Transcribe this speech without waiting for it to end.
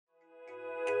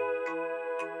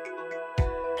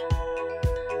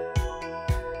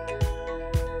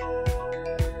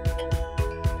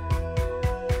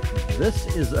This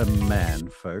is a man,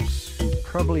 folks, who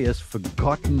probably has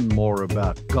forgotten more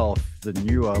about golf than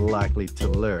you are likely to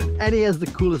learn. And he has the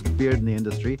coolest beard in the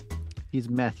industry. He's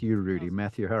Matthew Rudy.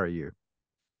 Matthew, how are you?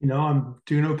 I'm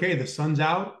doing okay. The sun's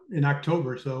out in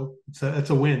October, so it's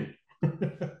a win.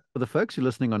 For the folks who are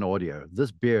listening on audio,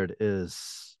 this beard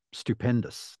is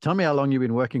stupendous. Tell me how long you've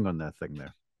been working on that thing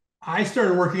there. I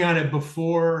started working on it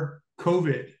before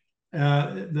COVID,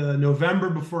 the November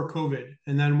before COVID,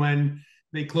 and then when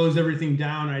they closed everything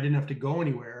down, I didn't have to go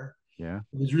anywhere. Yeah.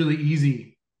 It was really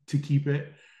easy to keep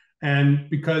it, and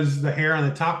because the hair on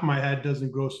the top of my head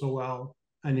doesn't grow so well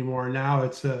anymore, now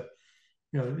it's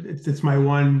my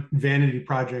one vanity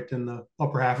project in the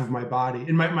upper half of my body.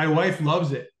 And my wife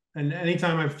loves it. And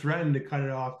anytime I've threatened to cut it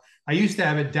off, I used to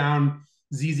have it down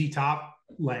ZZ top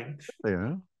length.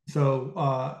 Yeah. So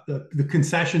the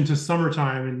concession to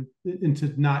summertime and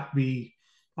to not be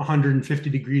 150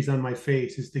 degrees on my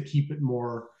face is to keep it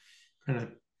more kind of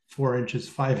 4 inches,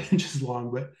 5 inches long.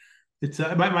 But it's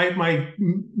my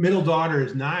middle daughter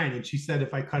is 9, and she said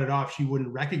if I cut it off, she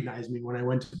wouldn't recognize me when I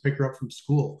went to pick her up from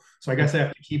school. So I guess I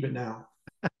have to keep it now.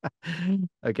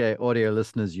 Okay, audio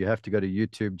listeners, you have to go to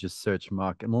YouTube, just search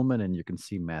Mark Immelman, and you can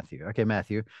see Matthew. Okay,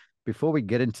 Matthew, before we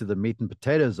get into the meat and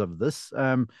potatoes of this,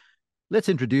 let's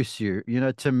introduce you. You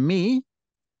know, to me,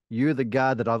 you're the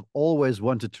guy that I've always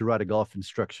wanted to write a golf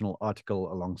instructional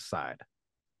article alongside.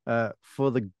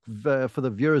 For the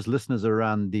viewers, listeners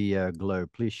around the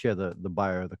globe, please share the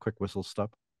bio, the quick whistle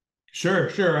stop. Sure.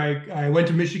 I went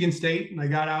to Michigan State and I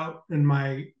got out, and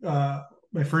my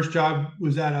first job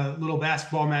was at a little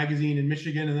basketball magazine in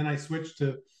Michigan, and then I switched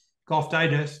to Golf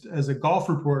Digest as a golf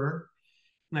reporter,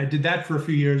 and I did that for a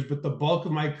few years. But the bulk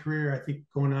of my career, I think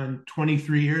going on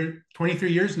 23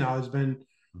 years now, has been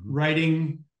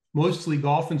writing mostly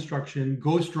golf instruction,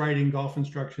 ghost writing golf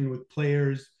instruction with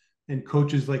players and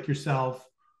coaches like yourself.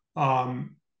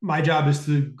 My job is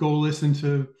to go listen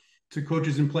to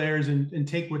coaches and players and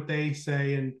take what they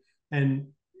say and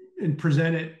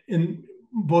present it in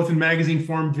both in magazine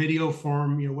form, video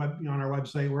form, on our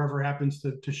website, wherever it happens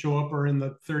to show up, or in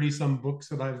the 30 some books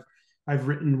that I've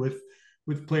written with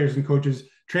players and coaches.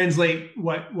 Translate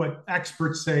what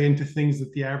experts say into things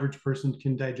that the average person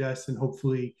can digest and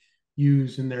hopefully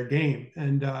use in their game.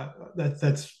 And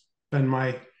that's been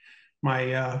my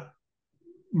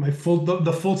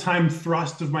the full-time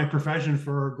thrust of my profession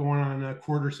for going on a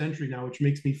quarter century now, which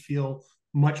makes me feel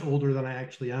much older than I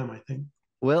actually am, I think.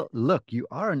 Well, look, you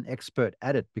are an expert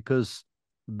at it, because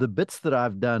the bits that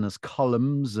I've done as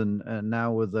columns and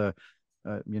now with I've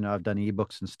done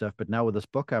ebooks and stuff, but now with this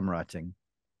book I'm writing,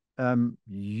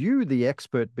 you the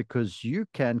expert, because you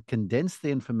can condense the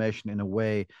information in a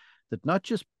way that not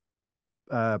just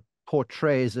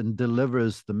portrays and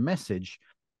delivers the message,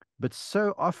 but so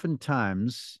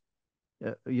oftentimes,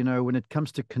 when it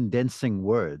comes to condensing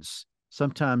words,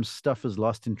 sometimes stuff is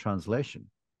lost in translation.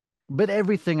 But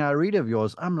everything I read of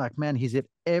yours, I'm like, man, he's at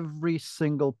every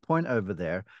single point over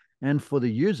there. And for the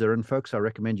user, and folks, I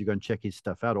recommend you go and check his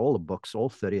stuff out, all the books, all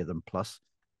 30 of them plus.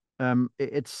 I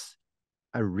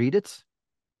read it,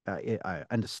 I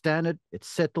understand it, it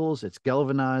settles, it's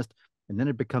galvanized, and then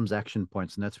it becomes action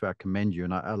points. And that's where I commend you.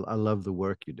 And I love the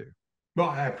work you do. Well,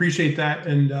 I appreciate that.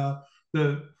 And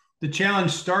the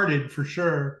challenge started for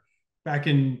sure back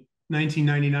in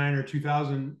 1999 or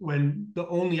 2000, when the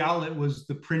only outlet was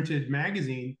the printed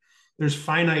magazine. There's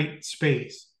finite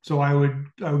space, so I would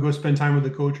go spend time with the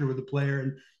coach or with the player,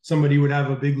 and somebody would have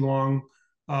a big long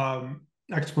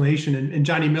explanation. And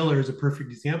Johnny Miller is a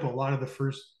perfect example. A lot of the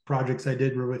first projects I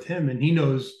did were with him, and he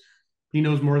knows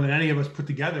more than any of us put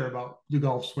together about the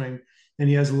golf swing, and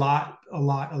he has a lot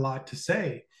to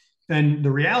say. And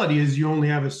the reality is, you only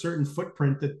have a certain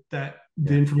footprint that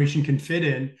the information can fit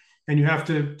in, and you have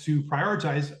to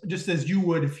prioritize, just as you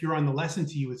would if you're on the lesson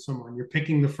tee with someone. You're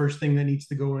picking the first thing that needs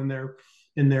to go in their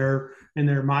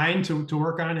mind to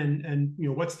work on, and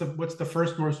what's the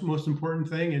first most important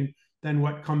thing, and then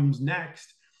what comes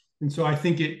next. And so I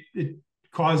think it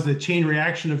caused a chain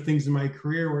reaction of things in my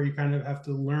career, where you kind of have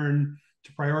to learn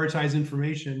to prioritize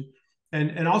information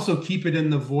and also keep it in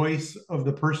the voice of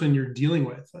the person you're dealing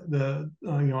with.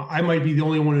 I might be the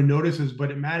only one who notices,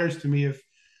 but it matters to me if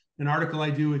an article I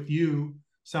do with you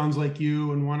sounds like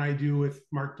you, and one I do with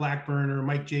Mark Blackburn or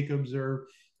Mike Jacobs or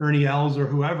Ernie Els or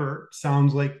whoever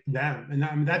sounds like them. And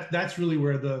I mean, that's really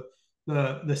where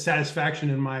the satisfaction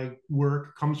in my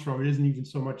work comes from. It isn't even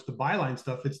so much the byline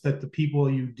stuff. It's that the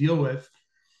people you deal with,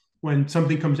 when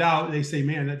something comes out, they say,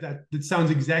 man, that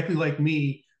sounds exactly like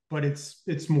me, but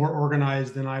it's more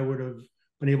organized than I would have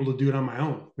been able to do it on my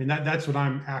own. I mean, that's what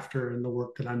I'm after in the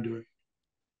work that I'm doing.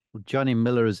 Johnny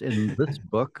Miller is in this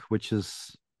book, which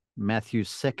is Matthew's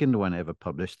second one ever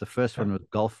published. The first one was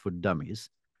Golf for Dummies.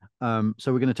 So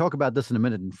we're going to talk about this in a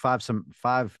minute, and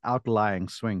five outlying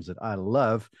swings that I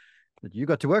love that you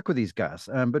got to work with these guys.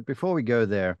 But before we go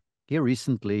there, here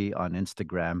recently on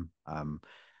Instagram,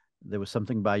 there was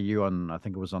something by you on, I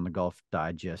think it was on the Golf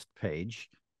Digest page.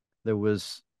 There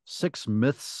was 6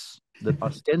 myths that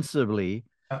ostensibly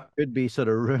could be sort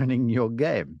of ruining your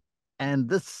game. And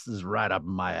this is right up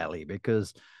my alley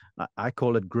because I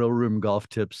call it grill room golf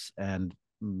tips, and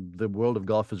the world of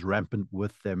golf is rampant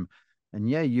with them. And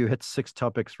yeah, you hit 6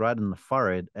 topics right in the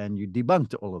forehead, and you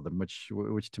debunked all of them, which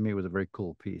to me was a very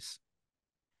cool piece.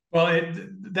 Well,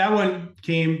 that one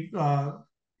came.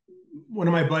 One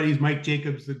of my buddies, Mike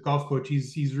Jacobs, the golf coach,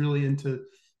 he's really into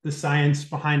the science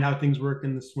behind how things work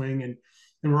in the swing, and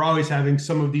we're always having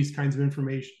some of these kinds of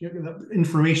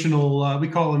informational. We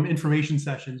call them information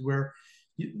sessions, where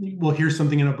we'll hear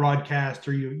something in a broadcast,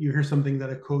 or you hear something that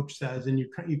a coach says, and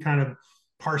you kind of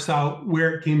parse out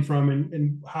where it came from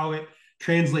and how it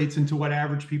translates into what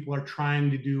average people are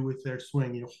trying to do with their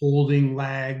swing. Holding,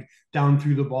 lag, down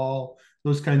through the ball,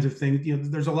 those kinds of things.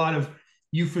 There's a lot of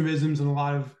euphemisms and a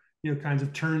lot of kinds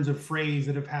of turns of phrase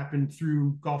that have happened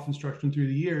through golf instruction through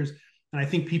the years. And I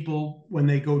think people, when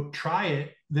they go try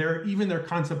it, their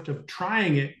concept of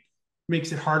trying it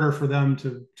makes it harder for them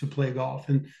to play golf.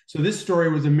 And so this story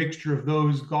was a mixture of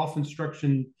those golf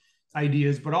instruction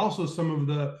ideas, but also some of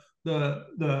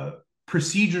the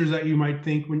procedures that you might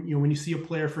think when you see a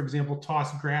player, for example,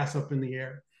 toss grass up in the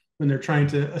air when they're trying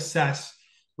to assess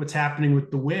what's happening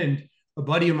with the wind. A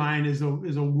buddy of mine is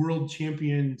a world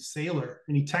champion sailor,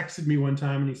 and he texted me one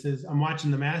time and he says, "I'm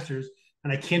watching the Masters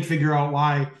and I can't figure out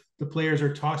why the players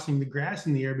are tossing the grass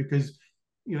in the air, because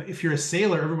if you're a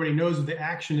sailor, everybody knows that the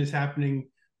action is happening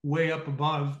way up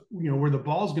above, where the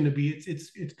ball's going to be.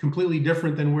 It's completely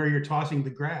different than where you're tossing the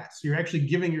grass. You're actually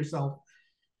giving yourself,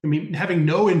 having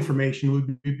no information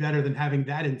would be better than having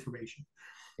that information."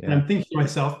 Yeah. And I'm thinking to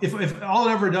myself, if all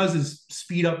it ever does is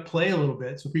speed up play a little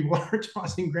bit, so people are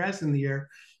tossing grass in the air,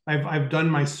 I've done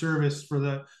my service for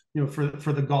the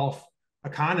for the golf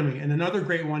economy. And another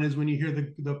great one is when you hear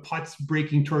the putts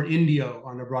breaking toward Indio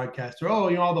on the broadcast, or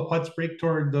all the putts break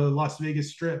toward the Las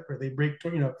Vegas Strip, or they break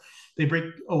they break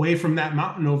away from that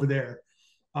mountain over there.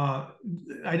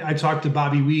 I talked to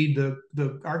Bobby Weed,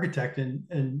 the architect,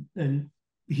 and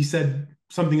he said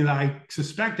something that I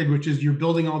suspected, which is you're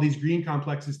building all these green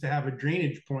complexes to have a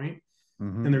drainage point.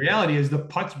 Mm-hmm. And the reality is the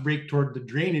putts break toward the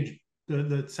drainage,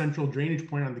 the central drainage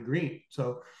point on the green.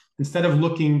 So instead of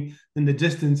looking in the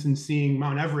distance and seeing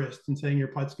Mount Everest and saying your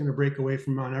putt's going to break away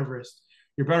from Mount Everest,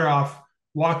 you're better off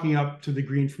walking up to the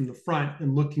green from the front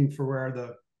and looking for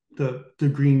where the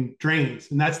green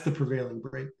drains. And that's the prevailing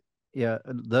break. Yeah,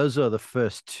 those are the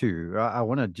first 2. I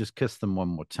want to just kiss them one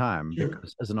more time, sure,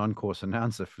 because as an on-course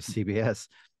announcer for CBS,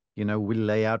 we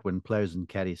lay out when players and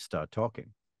caddies start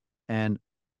talking. And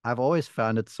I've always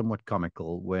found it somewhat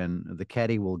comical when the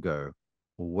caddy will go,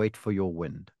 "Wait for your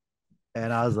wind."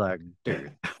 And I was like,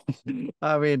 dude,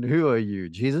 I mean, who are you,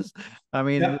 Jesus? I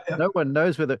mean, no one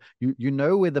knows whether you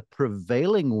know where the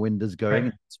prevailing wind is going.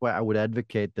 Right. That's why I would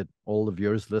advocate that all the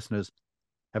viewers, listeners,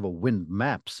 have a wind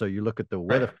map. So you look at the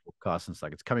weather forecast and it's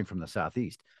like it's coming from the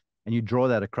southeast, and you draw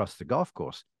that across the golf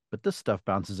course. But this stuff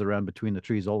bounces around between the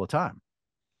trees all the time.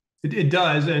 It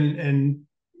does. And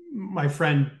my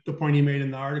friend, the point he made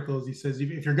in the article is, he says,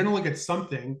 if you're going to look at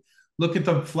something, look at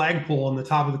the flagpole on the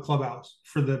top of the clubhouse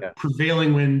for the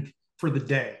prevailing wind for the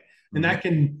day. And that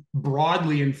can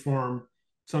broadly inform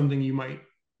something you might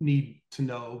need to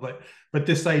know. But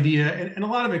this idea, and a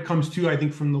lot of it comes too, I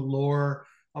think, from the lore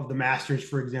of the Masters,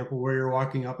 for example, where you're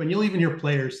walking up, and you'll even hear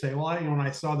players say, well, when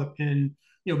I saw the pin,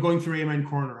 going through Amen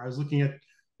corner, I was looking at,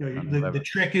 the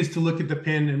trick is to look at the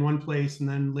pin in one place, and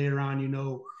then later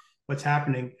on, what's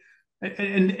happening.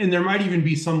 And there might even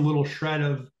be some little shred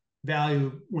of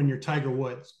value when you're Tiger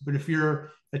Woods. But if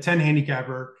you're a 10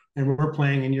 handicapper and we're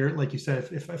playing, and you're, like you said,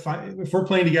 if we're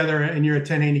playing together and you're a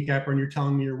 10 handicapper and you're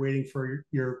telling me you're waiting for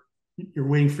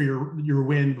your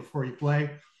win before you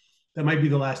play, that might be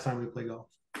the last time we play golf.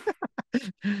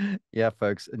 Yeah,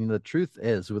 folks. And the truth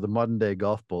is, with a modern day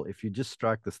golf ball, if you just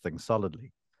strike this thing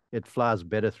solidly, it flies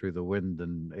better through the wind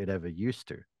than it ever used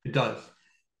to. It does.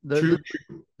 True.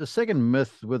 The second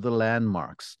myth with the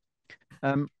landmarks.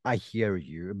 I hear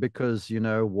you, because,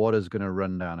 water's going to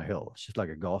run down a hill. It's just like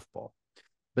a golf ball.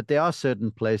 But there are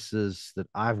certain places that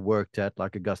I've worked at,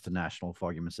 like Augusta National, for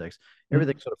argument's sake.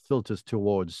 Everything sort of filters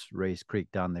towards Race Creek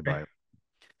down there by.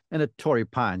 And at Torrey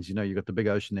Pines, you've got the big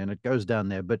ocean there, and it goes down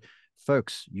there. But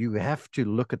folks, you have to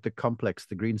look at the complex,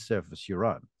 the green surface you're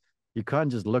on. You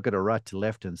can't just look at a right to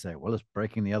left and say, well, it's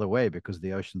breaking the other way because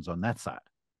the ocean's on that side.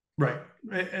 Right.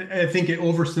 I think it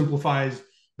oversimplifies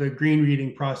the green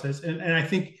reading process. And I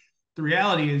think the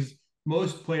reality is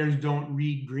most players don't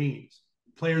read greens.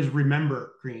 Players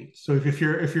remember greens. So if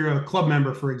you're a club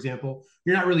member, for example,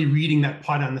 you're not really reading that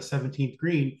putt on the 17th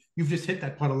green. You've just hit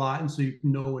that putt a lot, and so you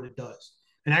know what it does.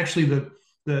 And actually,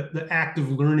 the act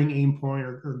of learning aim point,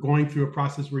 or going through a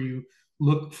process where you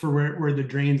look for where the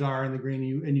drains are in the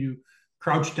green, and you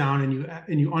crouch down,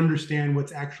 and you understand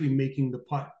what's actually making the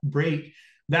putt break.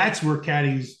 That's where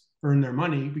caddies earn their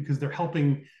money, because they're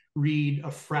helping read a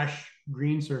fresh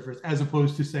green surface, as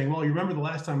opposed to saying, well, you remember the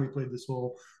last time we played this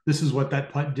hole, this is what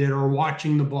that putt did, or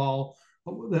watching the ball,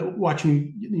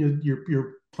 watching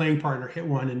your playing partner hit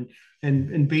one,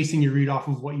 and basing your read off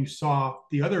of what you saw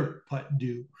the other putt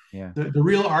do. Yeah. The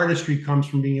real artistry comes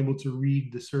from being able to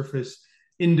read the surface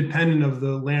independent of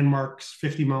the landmarks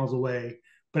 50 miles away,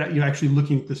 but you're actually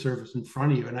looking at the surface in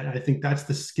front of you. And I think that's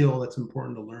the skill that's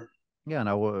important to learn. Yeah, and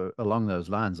along those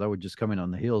lines, I would just come in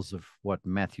on the heels of what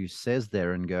Matthew says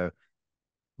there and go,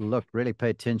 look, really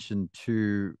pay attention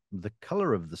to the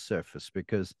color of the surface,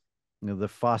 because the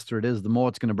faster it is, the more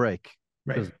it's going to break,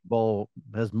 because Right. the ball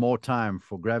has more time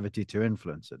for gravity to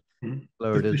influence it. Mm-hmm.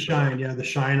 Slower it The is, shine, yeah, the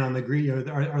shine on the green.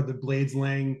 Are the blades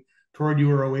laying toward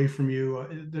you or away from you?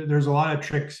 There's a lot of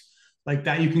tricks like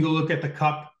that. You can go look at the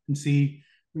cup and see,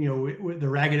 the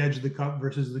ragged edge of the cup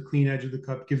versus the clean edge of the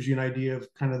cup gives you an idea of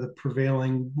kind of the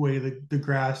prevailing way the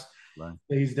grass right,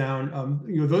 lays down.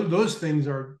 Those things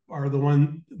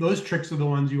those tricks are the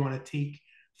ones you want to take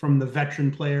from the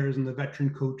veteran players and the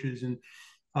veteran coaches, and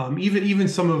even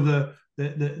some of the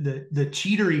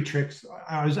cheatery tricks.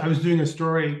 I was doing a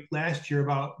story last year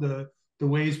about the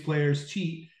ways players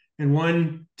cheat, and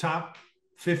one top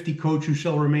 50 coach who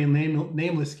shall remain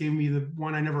nameless gave me the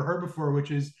one I never heard before,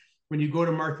 which is when you go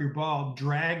to mark your ball,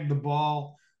 drag the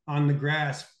ball on the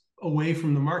grass away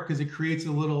from the mark, because it creates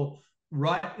a little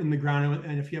rut in the ground,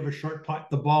 and if you have a short putt,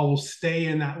 the ball will stay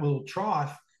in that little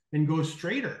trough and go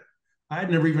straighter. I had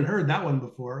never even heard that one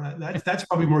before. That's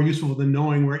probably more useful than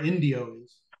knowing where Indio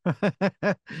is.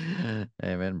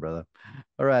 Amen, brother.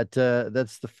 All right,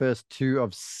 that's the first two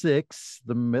of six,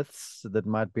 the myths that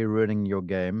might be ruining your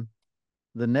game.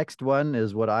 The next one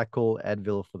is what I call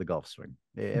Advil for the golf swing.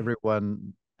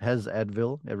 Everyone has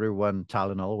Advil, everyone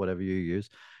Tylenol, whatever you use.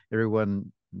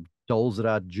 Everyone doles it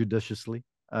out judiciously.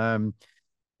 And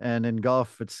in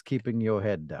golf, it's keeping your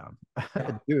head down.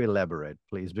 Yeah. Do elaborate,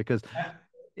 please, because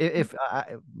if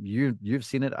you've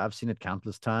seen it, I've seen it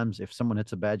countless times. If someone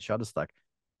hits a bad shot, it's like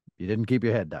you didn't keep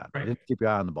your head down, you Right. didn't keep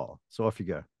your eye on the ball, so off you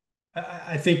go.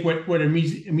 I think what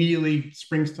immediately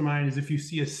springs to mind is if you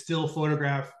see a still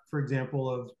photograph, for example,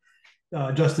 of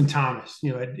Justin Thomas,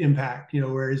 at Impact,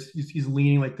 where he's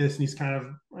leaning like this and he's kind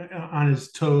of on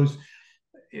his toes.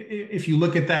 If you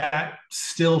look at that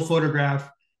still photograph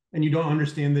and you don't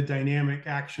understand the dynamic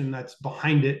action that's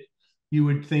behind it, you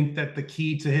would think that the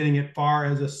key to hitting it far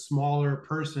as a smaller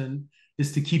person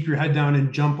is to keep your head down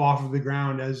and jump off of the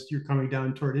ground as you're coming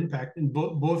down toward impact. And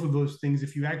both of those things,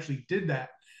 if you actually did that,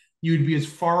 you'd be as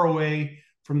far away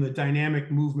from the dynamic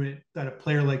movement that a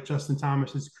player like Justin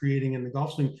Thomas is creating in the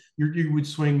golf swing. You would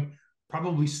swing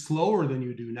probably slower than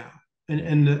you do now.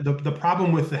 And the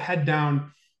problem with the head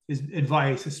down is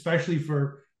advice, especially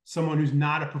for someone who's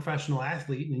not a professional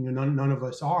athlete, and none of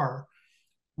us are.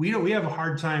 We have a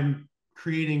hard time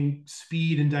creating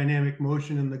speed and dynamic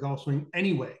motion in the golf swing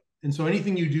anyway. And so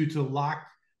anything you do to lock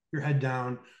your head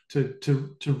down, to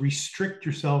restrict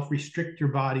yourself, restrict your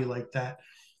body like that,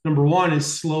 number one is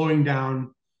slowing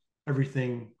down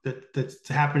everything that's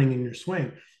happening in your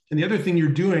swing. And the other thing you're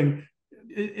doing,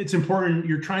 it's important,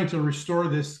 you're trying to restore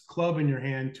this club in your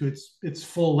hand to its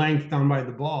full length down by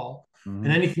the ball. Mm-hmm.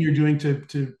 And anything you're doing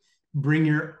to bring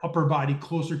your upper body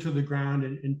closer to the ground,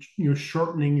 and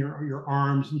shortening your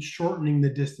arms and shortening the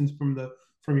distance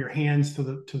from your hands to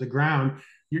the ground,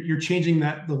 you're changing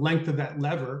the length of that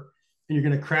lever, and you're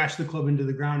going to crash the club into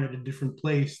the ground at a different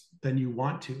place than you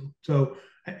want to. So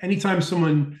anytime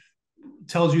someone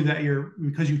tells you that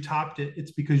because you topped it,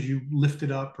 it's because you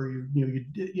lifted up, or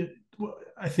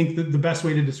I think the best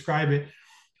way to describe it,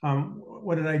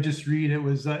 what did I just read? It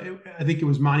was I think it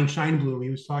was Monty Scheinblum. He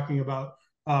was talking about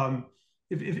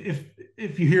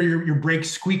if you hear your brakes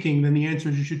squeaking, then the answer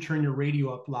is you should turn your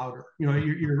radio up louder.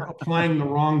 You're applying the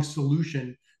wrong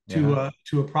solution to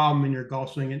a problem in your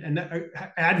golf swing. And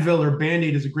Advil or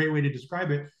Band-Aid is a great way to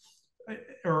describe it.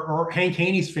 Or Hank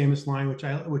Haney's famous line, which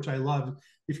I love.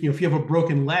 If you have a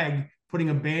broken leg, putting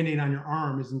a Band-Aid on your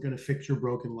arm isn't going to fix your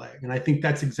broken leg. And I think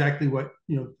that's exactly what,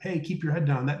 hey, keep your head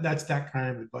down. That's that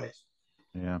kind of advice.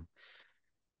 Yeah.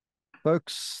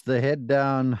 Folks, the head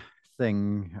down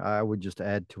thing I would just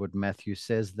add to what Matthew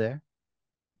says there.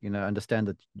 Understand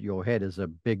that your head is a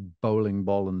big bowling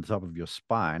ball on the top of your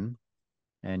spine,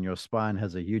 and your spine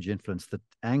has a huge influence, the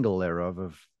angle thereof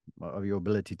of your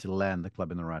ability to land the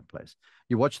club in the right place.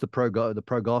 You watch the pro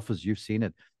golfers, you've seen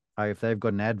it. If they've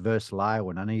got an adverse lie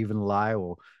or an uneven lie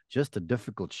or just a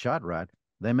difficult shot, right?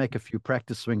 They make a few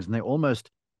practice swings and they almost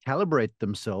calibrate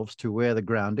themselves to where the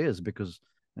ground is, because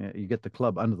you get the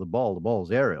club under the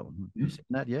ball's aerial. You seen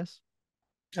that? Yes.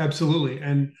 Absolutely.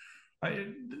 And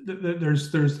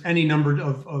there's any number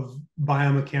of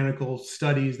biomechanical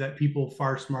studies that people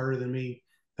far smarter than me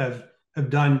have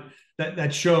done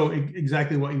that show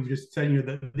exactly what you've just said.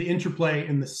 The interplay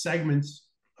in the segments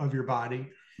of your body.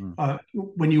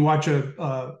 When you watch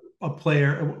a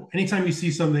player, anytime you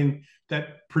see something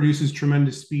that produces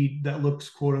tremendous speed that looks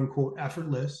quote unquote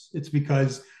effortless, it's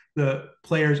because the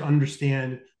players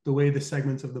understand the way the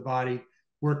segments of the body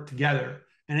work together.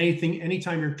 And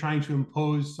anytime you're trying to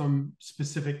impose some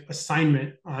specific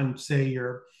assignment on, say,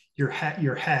 your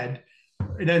head,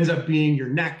 it ends up being your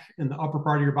neck and the upper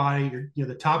part of your body,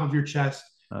 the top of your chest.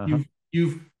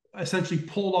 You've essentially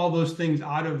pulled all those things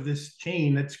out of this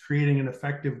chain that's creating an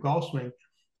effective golf swing.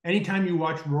 Anytime you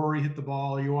watch Rory hit the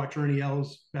ball, or you watch Ernie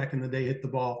Els back in the day hit the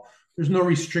ball, there's no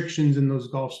restrictions in those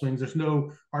golf swings. There's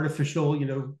no artificial,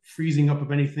 freezing up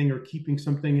of anything or keeping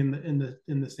something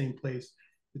in the same place.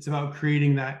 It's about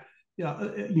creating that,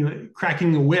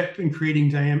 cracking the whip and creating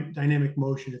dynamic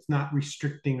motion. It's not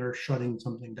restricting or shutting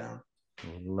something down.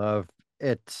 Love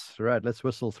it. Right. Let's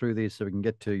whistle through these so we can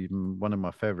get to one of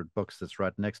my favorite books that's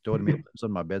right next door to me. It's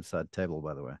on my bedside table,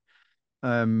 by the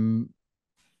way.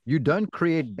 You don't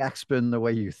create backspin the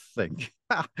way you think.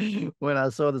 When I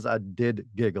saw this, I did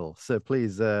giggle. So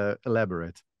please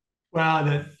elaborate.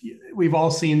 Well, we've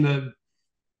all seen the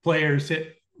players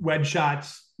hit wedge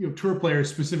shots, tour players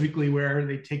specifically, where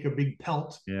they take a big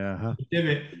pelt,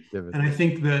 divot. And I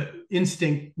think the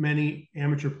instinct many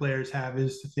amateur players have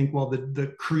is to think, well,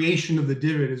 the creation of the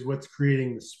divot is what's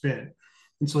creating the spin.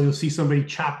 And so you'll see somebody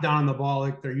chop down the ball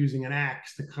like they're using an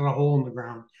axe to cut a hole in the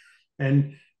ground.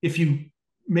 And if you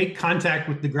make contact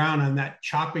with the ground on that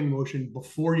chopping motion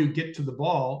before you get to the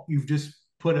ball, you've just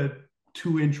put a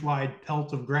 2-inch wide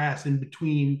pelt of grass in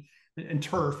between and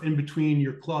turf in between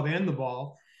your club and the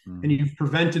ball. And you've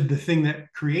prevented the thing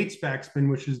that creates backspin,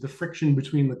 which is the friction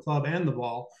between the club and the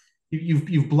ball.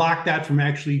 You've blocked that from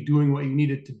actually doing what you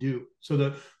needed to do. So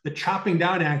the chopping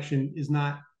down action is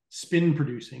not spin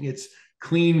producing. It's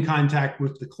clean contact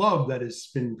with the club that is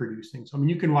spin producing. So, I mean,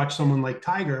 you can watch someone like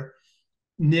Tiger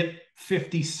nip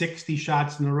 50, 60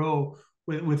 shots in a row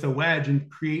with a wedge and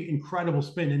create incredible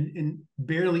spin and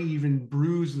barely even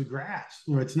bruise the grass.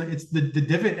 It's the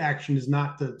divot action is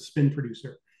not the spin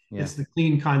producer. Yeah. It's the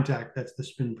clean contact that's the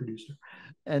spin producer.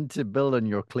 And to build on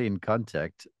your clean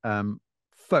contact,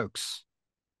 folks,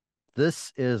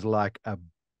 this is like a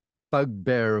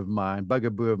bugaboo of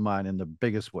mine in the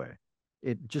biggest way.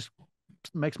 It just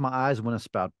makes my eyes want to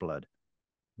spout blood.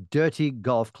 Dirty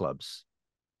golf clubs.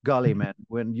 Golly, man,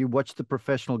 when you watch the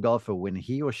professional golfer, when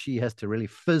he or she has to really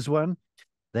fizz one,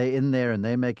 they're in there and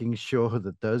they're making sure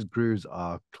that those grooves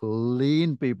are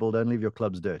clean. People, don't leave your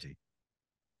clubs dirty.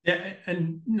 Yeah,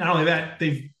 and not only that,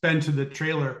 they've been to the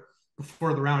trailer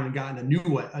before the round and gotten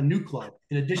a new club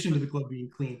in addition to the club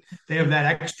being clean. They have that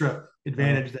extra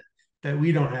advantage that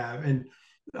we don't have. And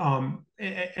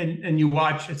you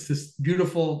watch, it's this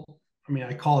beautiful, I mean,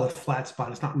 I call it a flat spot.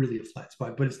 It's not really a flat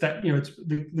spot, but it's that, it's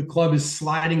the club is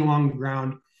sliding along the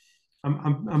ground.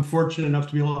 I'm fortunate enough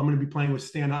to I'm going to be playing with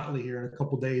Stan Utley here in a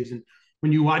couple of days. And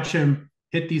when you watch him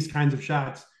hit these kinds of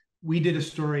shots, we did a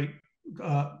story,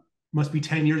 must be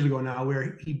 10 years ago now,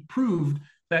 where he proved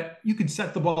that you could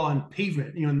set the ball on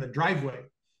pavement, in the driveway.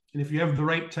 And if you have the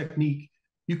right technique,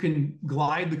 you can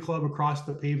glide the club across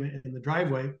the pavement in the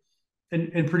driveway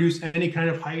and produce any kind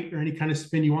of height or any kind of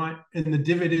spin you want. And the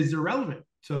divot is irrelevant.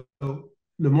 So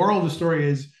the moral of the story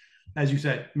is, as you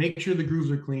said, make sure the grooves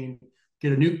are clean,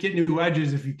 get new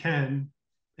wedges if you can.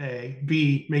 A,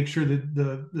 B, make sure that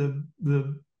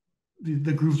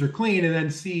the grooves are clean. And then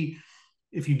C,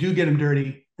 if you do get them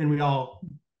dirty, and we all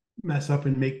mess up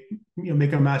and make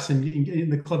a mess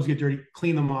and the clubs get dirty,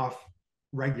 clean them off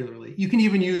regularly. You can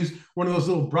even use one of those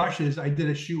little brushes. I did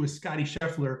a shoe with Scotty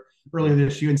Scheffler earlier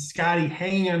this year, and Scotty,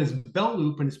 hanging on his belt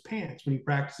loop in his pants when he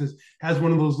practices, has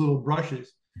one of those little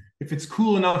brushes. If it's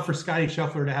cool enough for Scotty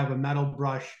Scheffler to have a metal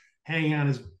brush hanging on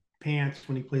his pants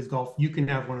when he plays golf, you can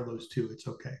have one of those too. It's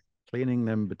okay. Cleaning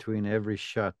them between every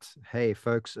shot. Hey,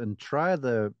 folks, and try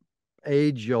the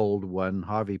age-old one.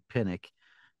 Harvey Pinnock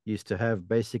used to have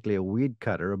basically a weed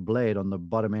cutter, a blade on the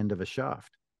bottom end of a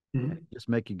shaft. Mhm. Just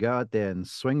make you go out there and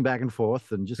swing back and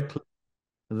forth and just clip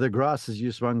the grass as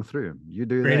you swung through. You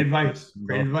do Great that. advice.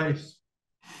 Great advice.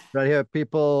 Right here,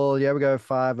 people. Here we go.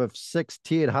 5 of 6.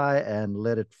 Tee it high and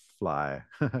let it fly.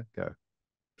 Go.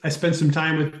 I spent some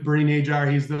time with Bernie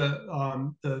Najar. He's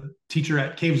the teacher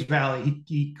at Caves Valley.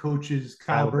 He coaches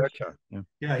Kyle Burke. Yeah.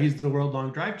 Yeah, he's the world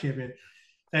long drive champion.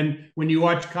 And when you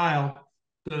watch Kyle,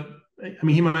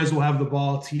 he might as well have the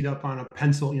ball teed up on a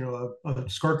pencil, a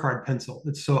scorecard pencil.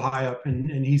 It's so high up,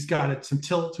 and he's got some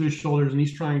tilt to his shoulders, and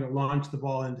he's trying to launch the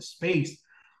ball into space.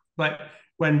 But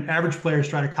when average players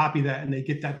try to copy that and they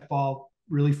get that ball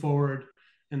really forward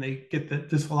and they get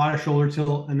this a lot of shoulder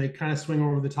tilt and they kind of swing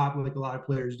over the top like a lot of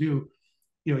players do,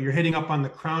 you're hitting up on the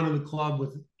crown of the club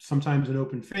with sometimes an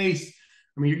open face.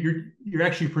 I mean, you're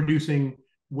actually producing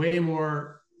way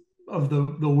more of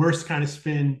the worst kind of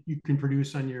spin you can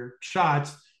produce on your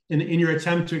shots in your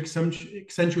attempt to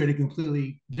accentuate a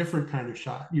completely different kind of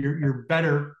shot. You're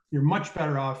much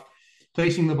better off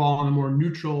placing the ball in a more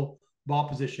neutral ball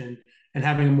position and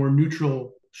having a more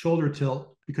neutral shoulder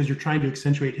tilt because you're trying to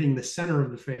accentuate hitting the center of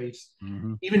the face,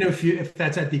 even if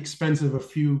that's at the expense of a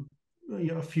few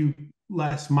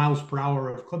less miles per hour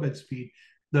of clubhead speed.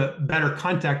 The better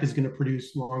contact is going to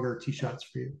produce longer tee shots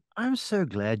for you. I'm so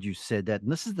glad you said that.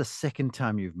 And this is the second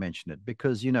time you've mentioned it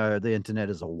because, the internet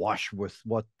is awash with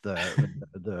what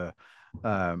the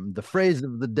phrase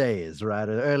of the day is, right?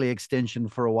 An early extension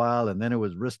for a while, and then it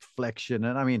was wrist flexion.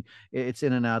 And I mean, it's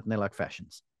in and out and they're like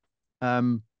fashions.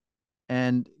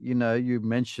 And, you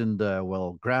mentioned,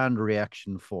 ground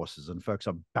reaction forces and folks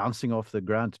are bouncing off the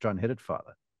ground to try and hit it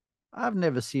farther. I've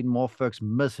never seen more folks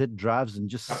miss hit drives and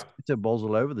just skitter balls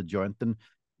all over the joint than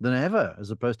ever,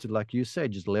 as opposed to, like you say,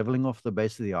 just leveling off the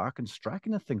base of the arc and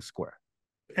striking a thing square.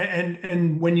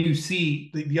 And when you see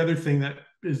the other thing that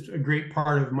is a great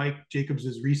part of Mike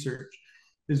Jacobs's research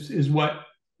is what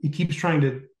he keeps trying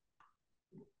to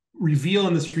reveal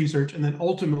in this research, and then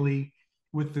ultimately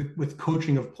with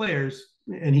coaching of players,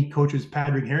 and he coaches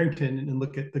Padraig Harrington and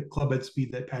look at the club head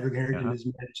speed that Padraig Harrington has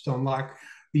managed to unlock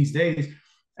these days.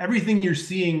 Everything you're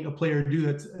seeing a player do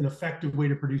that's an effective way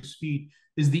to produce speed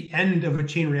is the end of a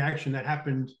chain reaction that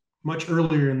happened much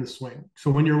earlier in the swing. So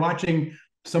when you're watching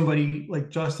somebody like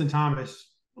Justin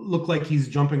Thomas look like he's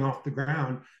jumping off the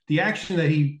ground, the action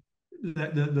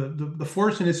that the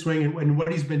force in his swing and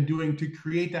what he's been doing to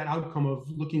create that outcome of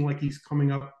looking like he's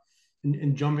coming up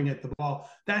and jumping at the ball,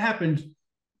 that happened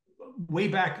way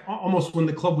back almost when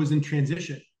the club was in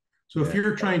transition. So if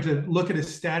you're trying to look at a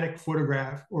static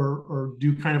photograph or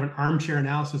do kind of an armchair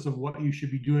analysis of what you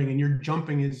should be doing, and your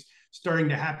jumping is starting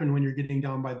to happen when you're getting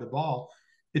down by the ball,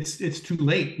 it's too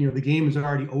late. The game is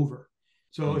already over.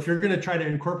 So if you're going to try to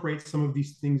incorporate some of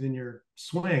these things in your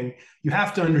swing, you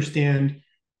have to understand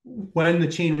when the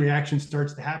chain reaction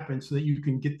starts to happen so that you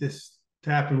can get this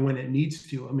to happen when it needs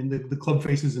to. I mean, the club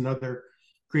face is another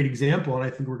great example, and I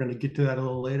think we're going to get to that a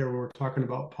little later when we're talking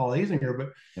about Paul Azinger. But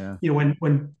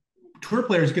when tour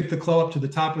players get the club up to the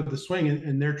top of the swing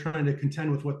and they're trying to contend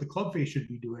with what the club face should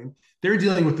be doing, they're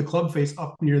dealing with the club face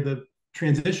up near the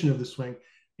transition of the swing.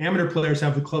 Amateur players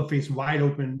have the club face wide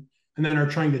open and then are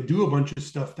trying to do a bunch of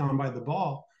stuff down by the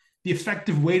ball. The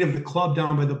effective weight of the club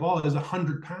down by the ball is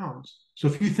 100 pounds. So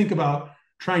if you think about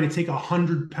trying to take a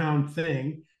 100-pound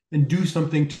thing and do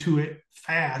something to it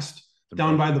fast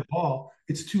down by the ball,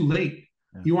 it's too late.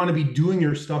 Yeah. You want to be doing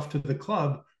your stuff to the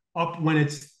club up when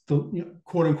it's the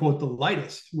quote unquote the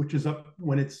lightest, which is up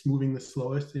when it's moving the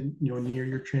slowest and near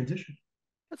your transition.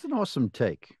 That's an awesome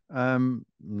take. Now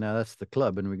that's the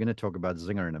club, and we're going to talk about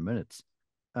Zinger in a minute.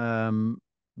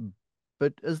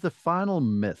 But as the final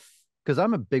myth, because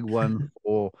I'm a big one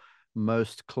for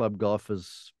most club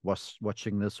golfers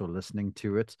watching this or listening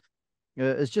to it,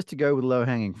 is just to go with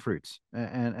low-hanging fruits.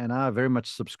 And I very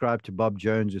much subscribe to Bob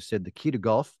Jones, who said the key to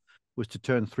golf was to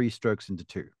turn 3 strokes into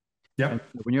 2. Yeah.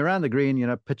 When you're around the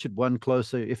green, pitch it one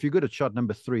closer. If you're good at shot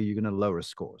number 3, you're going to lower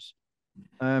scores.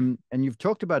 And you've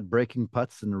talked about breaking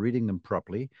putts and reading them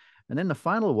properly. And then the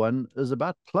final one is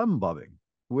about plumb-bobbing,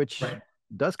 which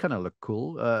does kind of look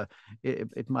cool.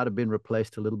 It might have been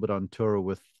replaced a little bit on tour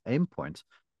with aim points.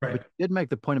 Right. But you did make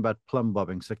the point about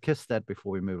plumb-bobbing. So kiss that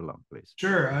before we move along, please.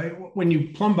 Sure. When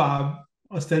you plumb-bob,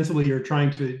 ostensibly you're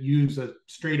trying to use a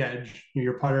straight edge,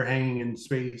 your putter hanging in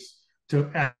space,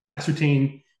 to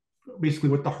ascertain basically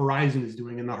what the horizon is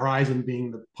doing, and the horizon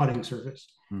being the putting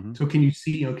surface. Mm-hmm. So can you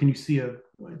see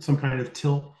some kind of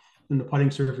tilt in the putting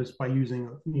surface by using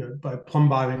by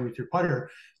plumb-bobbing with your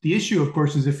putter? The issue, of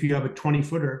course, is if you have a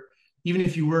 20-footer, even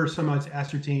if you were somehow to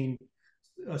ascertain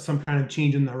some kind of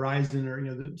change in the horizon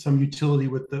or some utility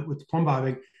with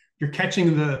plumb-bobbing, you're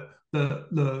catching the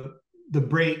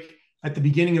break at the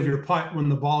beginning of your putt when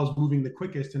the ball is moving the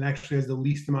quickest and actually has the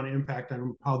least amount of impact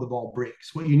on how the ball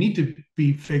breaks. What you need to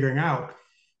be figuring out,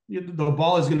 the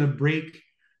ball is going to break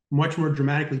much more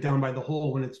dramatically down by the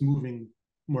hole when it's moving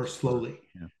more slowly.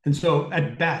 Yeah. And so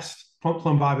at best,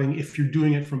 plumb bobbing, if you're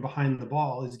doing it from behind the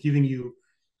ball, is giving you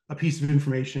a piece of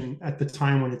information at the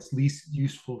time when it's least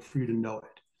useful for you to know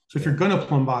it. So if you're going to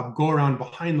plumb bob, go around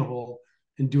behind the hole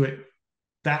and do it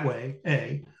that way,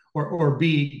 A, or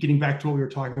B, getting back to what we were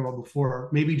talking about before,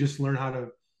 maybe just learn how to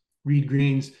read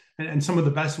greens. And some of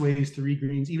the best ways to read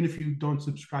greens, even if you don't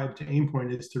subscribe to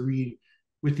Aimpoint, is to read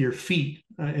with your feet.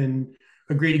 And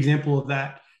a great example of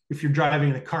that, if you're driving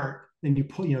in a cart and you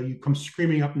pull, you come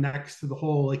screaming up next to the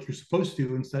hole like you're supposed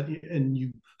to and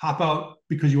you hop out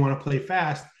because you want to play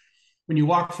fast. When you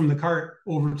walk from the cart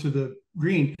over to the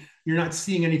green, you're not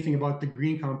seeing anything about the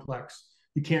green complex.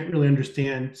 You can't really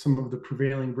understand some of the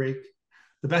prevailing break.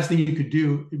 The best thing you could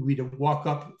do would be to walk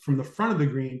up from the front of the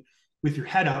green with your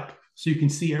head up so you can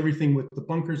see everything with the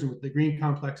bunkers and with the green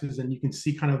complexes, and you can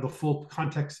see kind of the full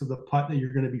context of the putt that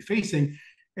you're going to be facing.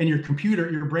 And your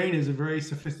brain is a very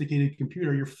sophisticated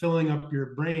computer. You're filling up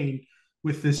your brain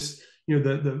with this,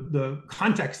 the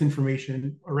context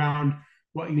information around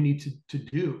what you need to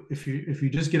do. If you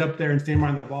just get up there and stand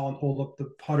behind the ball and hold up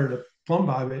the putter to plumb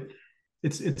bob it,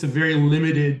 it's a very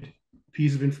limited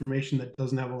piece of information that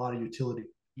doesn't have a lot of utility.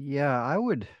 Yeah, I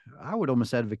would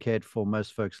almost advocate for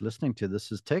most folks listening to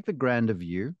this is take the grander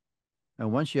view.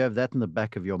 And once you have that in the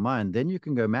back of your mind, then you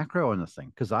can go macro on the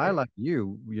thing. Because I, like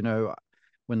you,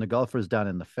 when the golfer is down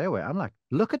in the fairway, I'm like,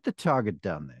 look at the target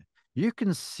down there. You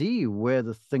can see where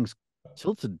the thing's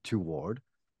tilted toward.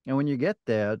 And when you get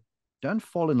there, don't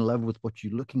fall in love with what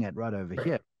you're looking at right over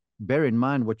here. Bear in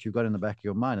mind what you've got in the back of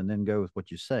your mind and then go with what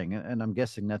you're saying. And I'm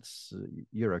guessing that's,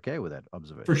 you're okay with that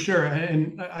observation. For sure.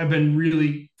 And I've been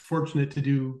really fortunate to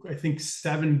do, I think,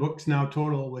 7 books now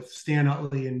total with Stan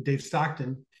Utley and Dave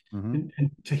Stockton, and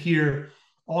to hear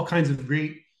all kinds of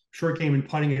great short game and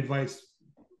putting advice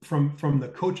from the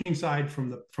coaching side,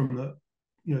 from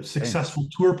the successful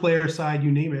tour player side,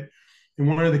 you name it. And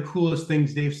one of the coolest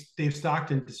things Dave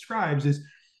Stockton describes is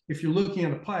if you're looking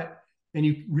at a putt and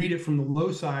you read it from the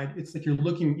low side, it's like you're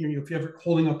looking, if you're ever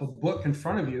holding up a book in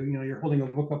front of you, you're holding a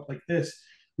book up like this,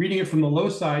 reading it from the low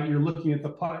side, you're looking at the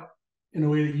putt in a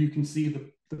way that you can see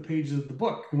the pages of the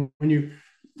book. And when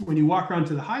you walk around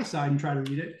to the high side and try to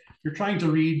read it, you're trying to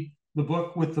read the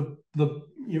book with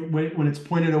when it's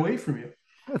pointed away from you.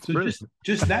 That's so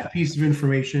just that piece of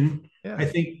information, yeah. I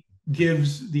think,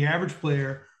 gives the average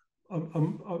player,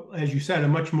 as you said, a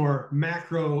much more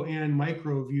macro and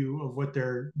micro view of what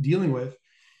they're dealing with.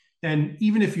 And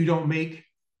even if you don't make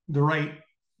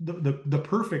the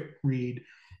perfect read,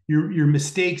 your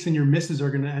mistakes and your misses are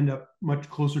going to end up much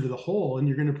closer to the hole, and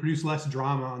you're going to produce less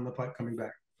drama on the putt coming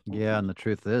back. Yeah, and the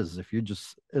truth is, if you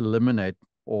just eliminate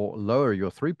or lower your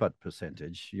 3-putt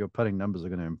percentage, your putting numbers are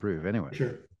going to improve anyway.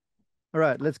 Sure. All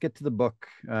right, let's get to the book.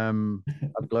 I've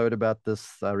glowed about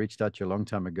this. I reached out to you a long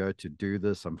time ago to do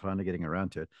this. I'm finally getting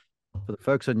around to it. For the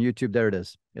folks on YouTube, there it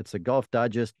is. It's a Golf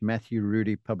Digest Matthew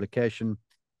Rudy publication.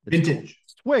 It's vintage.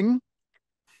 Swing,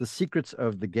 The Secrets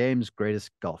of the Game's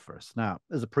Greatest Golfers. Now,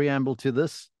 as a preamble to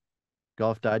this,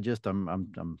 Golf Digest,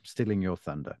 I'm stealing your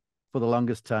thunder. For the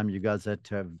longest time, you guys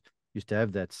used to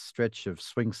have that stretch of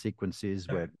swing sequences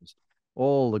where it was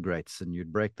all the greats and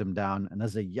you'd break them down. And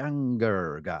as a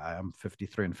younger guy, I'm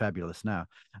 53 and fabulous now,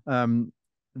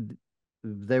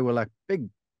 they were like big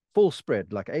full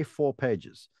spread, like A4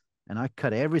 pages. And I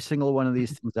cut every single one of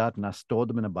these things out and I stored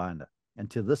them in a binder. And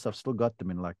to this, I've still got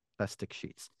them in like plastic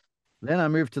sheets. Then I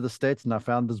moved to the States and I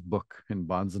found this book in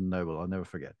Barnes and Noble. I'll never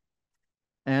forget.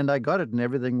 And I got it and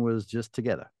everything was just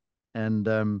together. And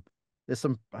there's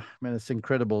some, it's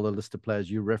incredible, the list of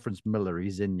players. You referenced Miller,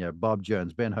 he's in here, Bob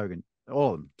Jones, Ben Hogan,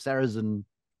 all of them, Sarazen.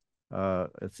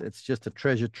 It's just a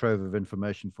treasure trove of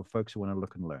information for folks who want to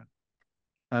look and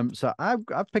learn. So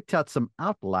I've picked out some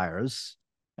outliers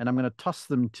and I'm going to toss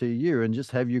them to you and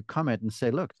just have you comment and say,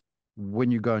 look,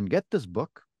 when you go and get this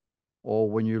book or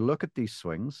when you look at these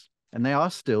swings, and they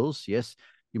are stills, yes,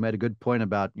 you made a good point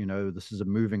about, this is a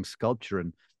moving sculpture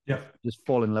and just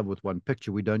fall in love with one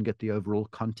picture. We don't get the overall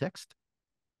context,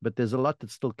 but there's a lot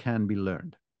that still can be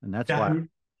learned. And that's why.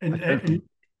 When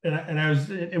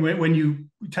you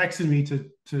texted me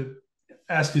to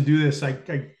ask to do this, I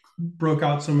broke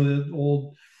out some of the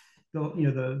old,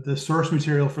 the source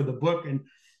material for the book.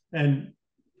 And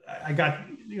I got,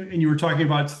 and you were talking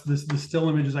about the still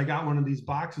images. I got one of these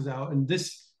boxes out, and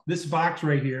this box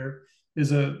right here is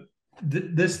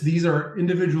these are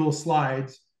individual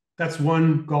slides. That's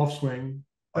one golf swing.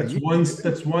 Are you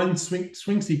That's one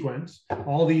swing sequence.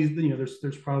 All these,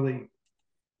 there's probably,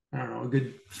 I don't know, a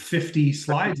good 50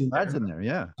 slides in slides there. in there?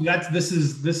 Yeah. So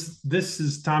this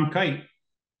is Tom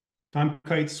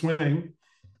Kite's swing.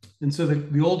 And so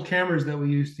the old cameras that we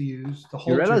used to use, the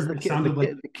You realize Halter, it sounded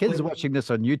like the kids watching this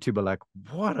on YouTube are like,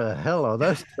 what the hell are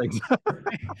those things?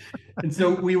 And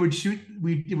so we would shoot.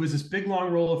 It was this big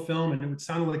long roll of film, and it would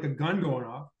sound like a gun going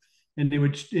off. And they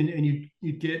would, and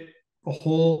you'd get a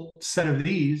whole set of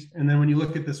these. And then when you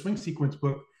look at the swing sequence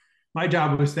book, my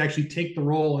job was to actually take the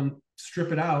roll and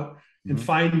strip it out and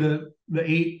find the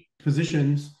 8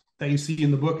 positions that you see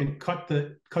in the book and cut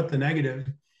the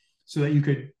negative so that you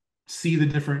could see the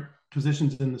different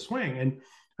positions in the swing. And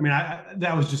I mean,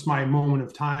 that was just my moment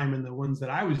of time, and the ones that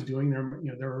I was doing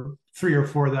there were 3 or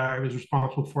 4 that I was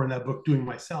responsible for in that book doing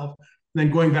myself. And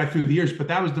then going back through the years, but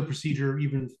that was the procedure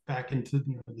even back into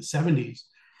the 70s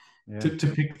to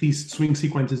pick these swing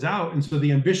sequences out. And so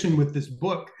the ambition with this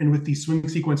book and with these swing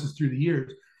sequences through the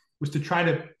years was to try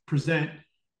to present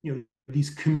these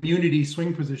community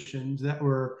swing positions that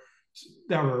were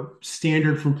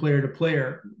standard from player to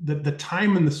player. The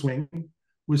time in the swing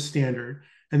was standard.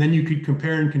 And then you could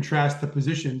compare and contrast the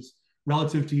positions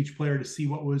relative to each player to see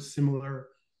what was similar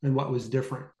and what was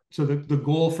different. So the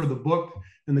goal for the book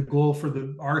and the goal for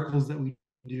the articles that we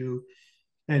do,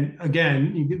 and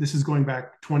again, this is going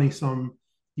back 20 some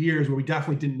years where we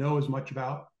definitely didn't know as much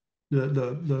about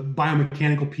the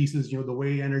biomechanical pieces, the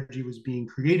way energy was being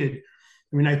created.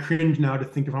 I mean, I cringe now to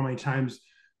think of how many times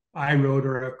I wrote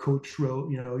or a coach wrote,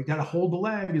 you got to hold the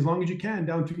leg as long as you can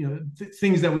down to,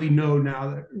 things that we know now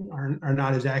that are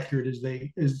not as accurate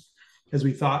as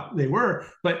we thought they were.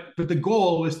 But the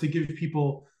goal was to give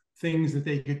people things that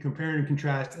they could compare and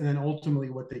contrast, and then ultimately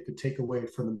what they could take away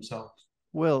for themselves.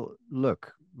 Well,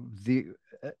 look,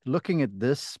 looking at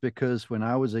this, because when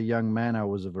I was a young man, I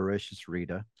was a voracious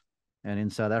reader. And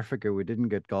in South Africa, we didn't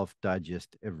get Golf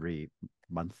Digest every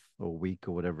month or week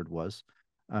or whatever it was.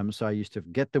 So I used to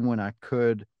get them when I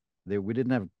could. We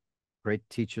didn't have great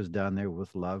teachers down there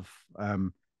with love.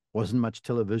 Wasn't much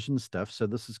television stuff. So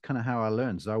this is kind of how I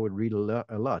learned. So I would read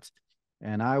a lot.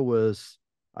 And I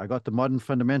got the Modern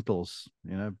Fundamentals,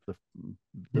 the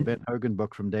Ben Hogan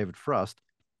book from David Frost.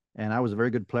 And I was a very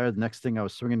good player. The next thing, I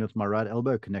was swinging with my right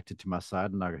elbow connected to my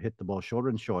side, and I hit the ball shorter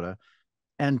and shorter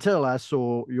until I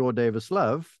saw Your Davis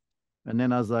Love. And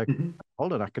then I was like,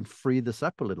 hold on, I can free this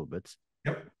up a little bit.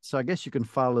 Yep. So I guess you can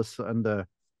file this under,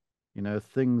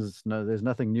 things. No, there's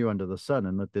nothing new under the sun,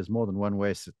 and that there's more than one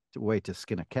way to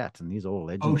skin a cat. And these are all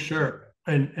legends. Oh, sure.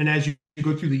 And as you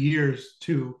go through the years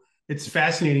too, it's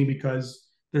fascinating because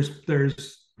there's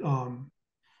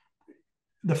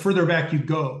the further back you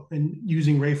go, and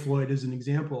using Ray Floyd as an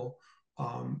example,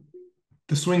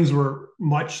 the swings were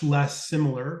much less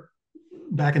similar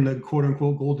back in the quote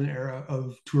unquote golden era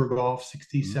of tour golf,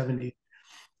 60s, 70s.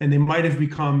 And they might have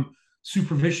become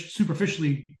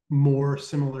superficially more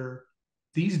similar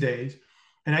these days.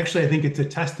 And actually, I think it's a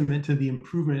testament to the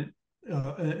improvement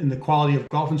in the quality of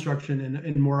golf instruction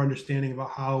and more understanding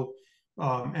about how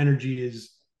energy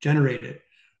is generated.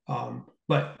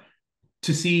 But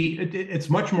to see,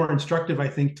 it's much more instructive, I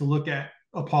think, to look at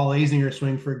a Paul Azinger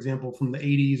swing, for example, from the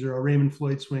 80s, or a Raymond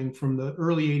Floyd swing from the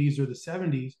early 80s or the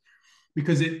 70s,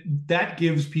 because that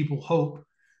gives people hope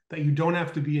that you don't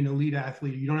have to be an elite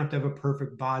athlete. You don't have to have a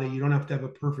perfect body. You don't have to have a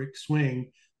perfect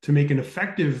swing to make an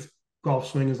effective golf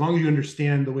swing, as long as you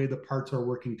understand the way the parts are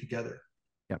working together.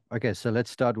 Yeah. Okay. So let's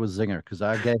start with Zinger, because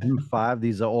I gave him 5.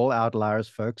 These are all outliers,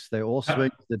 folks. They're all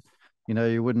swings that,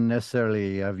 you wouldn't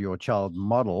necessarily have your child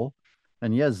model.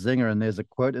 And yes, Zinger, and there's a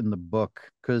quote in the book,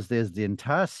 because there's the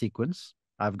entire sequence.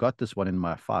 I've got this one in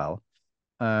my file,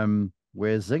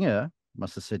 where Zinger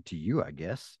must have said to you, I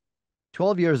guess,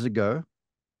 12 years ago,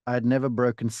 I had never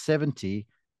broken 70,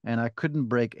 and I couldn't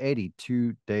break 80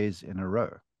 2 days in a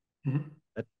row.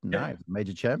 Nice,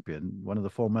 major champion, one of the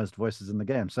foremost voices in the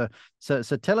game. So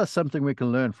tell us something we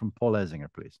can learn from Paul Azinger,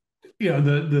 please.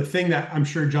 The thing that I'm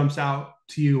sure jumps out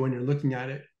to you when you're looking at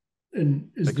it, and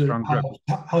is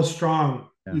how strong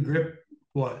the grip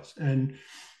was, and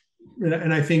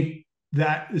I think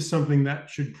that is something that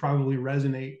should probably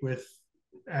resonate with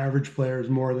average players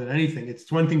more than anything. It's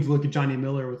one thing to look at Johnny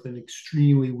Miller with an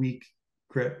extremely weak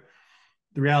grip.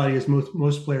 The reality is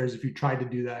most players, if you tried to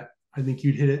do that, I think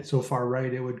you'd hit it so far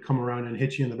right, it would come around and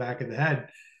hit you in the back of the head.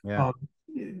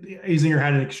 Azinger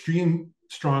had an extreme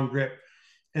strong grip.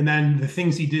 And then the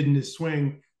things he did in his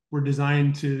swing were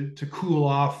designed to cool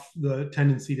off the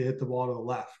tendency to hit the ball to the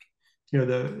left. He had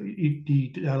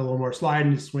a little more slide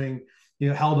in his swing,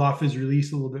 held off his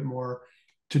release a little bit more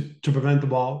to prevent the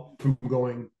ball from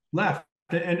going left.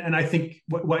 And I think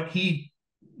what he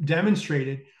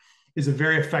demonstrated is a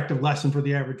very effective lesson for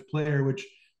the average player, which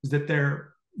is that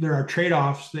there are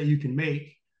trade-offs that you can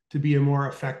make to be a more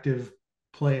effective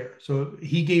player. So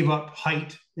he gave up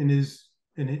height in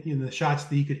the shots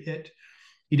that he could hit.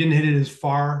 He didn't hit it as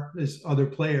far as other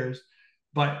players,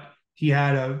 but he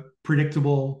had a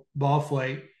predictable ball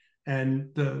flight, and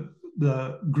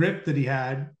the grip that he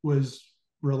had was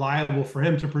reliable for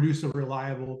him to produce a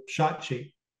reliable shot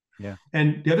shape. Yeah.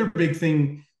 And the other big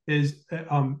thing is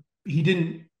he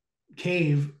didn't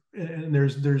cave. And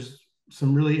there's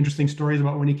some really interesting stories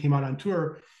about when he came out on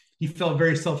tour. He felt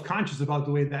very self-conscious about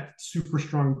the way that super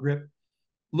strong grip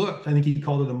looked. I think he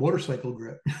called it a motorcycle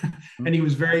grip. And he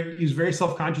was very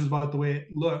self-conscious about the way it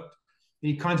looked.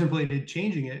 And he contemplated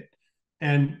changing it.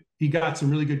 And he got some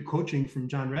really good coaching from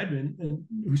John Redmond,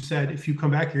 who said, if you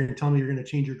come back here and tell me you're going to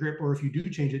change your grip, or if you do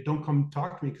change it, don't come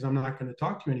talk to me, because I'm not going to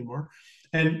talk to you anymore.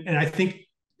 And I think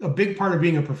a big part of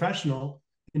being a professional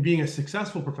and being a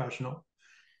successful professional,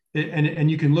 and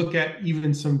you can look at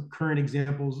even some current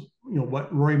examples,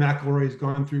 what Rory McIlroy has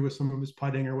gone through with some of his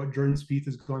putting, or what Jordan Spieth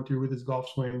has gone through with his golf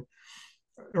swing,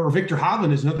 or Victor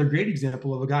Hovland is another great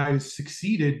example of a guy who's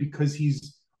succeeded because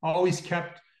he's always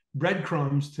kept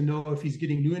breadcrumbs to know, if he's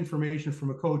getting new information from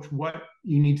a coach, what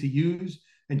you need to use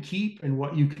and keep and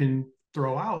what you can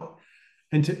throw out.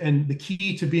 And the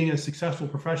key to being a successful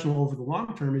professional over the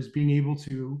long term is being able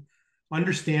to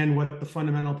understand what the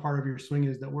fundamental part of your swing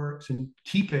is that works, and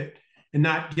keep it, and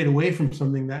not get away from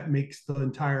something that makes the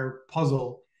entire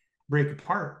puzzle break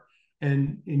apart.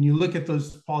 And you look at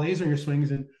those Paul Azinger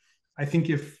swings, and I think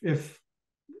if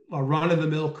a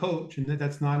run-of-the-mill coach, and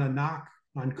that's not a knock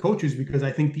on coaches, because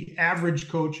I think the average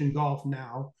coach in golf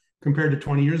now compared to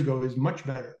 20 years ago is much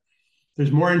better.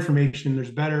 There's more information,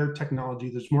 there's better technology,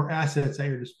 there's more assets at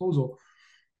your disposal.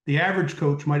 The average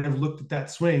coach might have looked at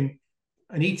that swing,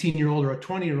 an 18-year-old or a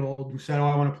 20-year-old who said, oh,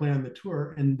 I want to play on the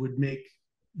tour, and would make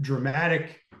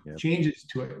dramatic changes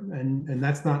to it. And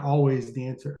that's not always the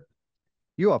answer.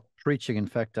 You are preaching. In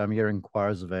fact, I'm hearing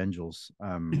choirs of angels,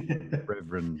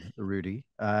 Reverend Rudy.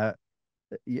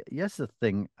 Yes, the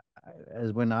thing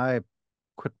is, when I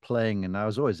quit playing, and I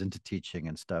was always into teaching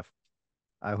and stuff,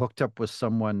 I hooked up with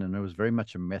someone, and it was very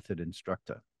much a method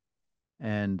instructor.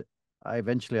 And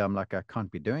I'm like, I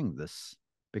can't be doing this,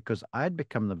 because I'd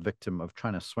become the victim of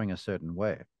trying to swing a certain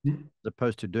way, as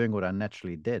opposed to doing what I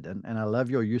naturally did. And I love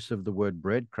your use of the word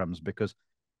breadcrumbs, because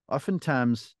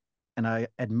oftentimes, and I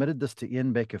admitted this to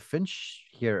Ian Baker Finch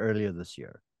here earlier this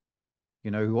year,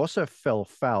 who also fell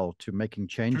foul to making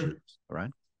changes,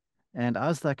 right? And I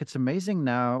was like, it's amazing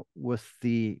now, with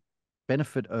the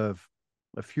benefit of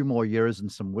a few more years and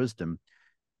some wisdom.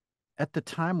 At the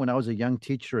time when I was a young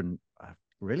teacher and I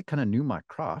really kind of knew my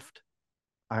craft,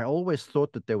 I always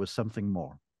thought that there was something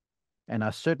more. And I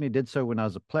certainly did so when I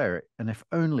was a player. And if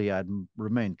only I'd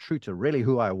remained true to really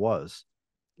who I was,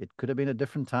 it could have been a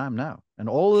different time now. And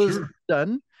all is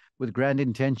done with grand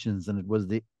intentions. And it was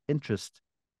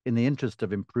in the interest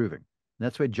of improving. And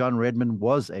that's where John Redmond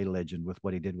was a legend with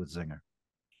what he did with Zinger.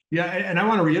 Yeah. And I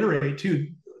want to reiterate too,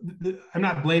 I'm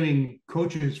not blaming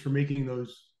coaches for making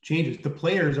those changes. The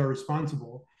players are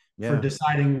responsible for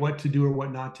deciding what to do or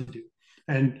what not to do.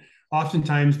 And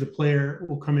oftentimes the player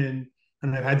will come in,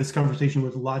 and I've had this conversation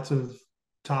with lots of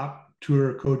top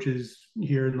tour coaches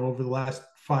here and over the last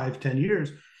 5-10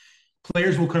 years.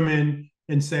 Players will come in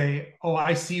and say, oh,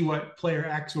 I see what player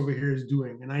X over here is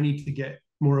doing, and I need to get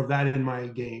more of that in my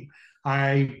game.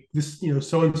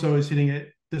 So-and-so is hitting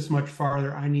it this much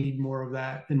farther. I need more of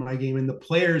that in my game. And the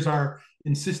players are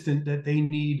insistent that they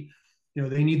need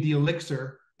the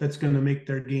elixir that's going to make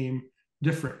their game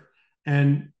different.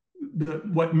 And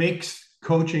what makes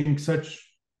coaching such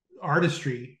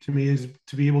artistry to me is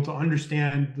to be able to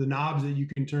understand the knobs that you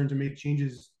can turn to make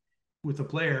changes with a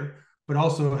player, but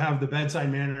also have the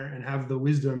bedside manner and have the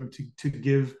wisdom to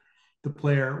give the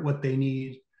player what they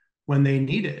need when they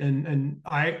need it. And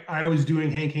I was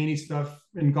doing Hank Haney stuff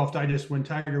in Golf Digest when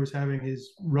Tiger was having his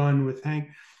run with Hank,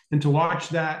 and to watch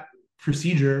that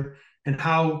procedure and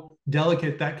how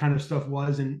delicate that kind of stuff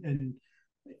was, and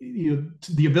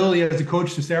the ability as a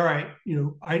coach to say, all right,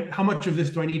 how much of this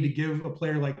do I need to give a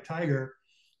player like Tiger?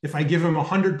 If I give him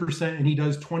 100% and he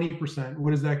does 20%,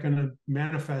 what is that going to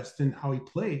manifest in how he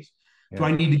plays? Yeah. Do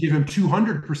I need to give him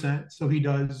 200% so he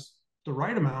does the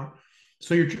right amount?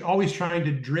 So you're always trying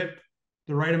to drip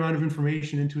the right amount of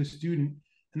information into a student.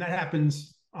 And that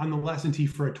happens on the lesson tee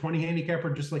for a 20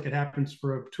 handicapper, just like it happens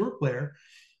for a tour player.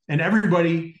 And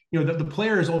everybody, the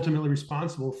player is ultimately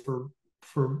responsible for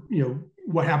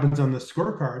what happens on the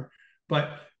scorecard.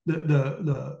 But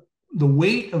the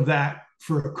weight of that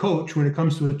for a coach when it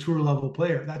comes to a tour level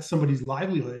player. That's somebody's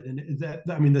livelihood, and that,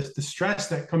 I mean, the stress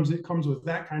that comes with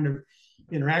that kind of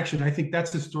interaction. I think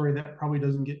that's the story that probably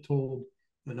doesn't get told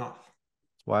enough.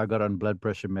 That's why I got on blood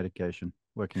pressure medication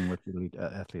working with elite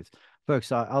athletes.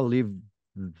 Folks, I'll leave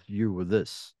you with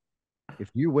this. If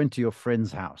you went to your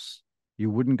friend's house, you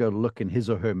wouldn't go look in his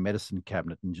or her medicine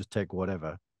cabinet and just take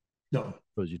whatever. No.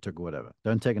 Because you took whatever.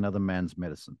 Don't take another man's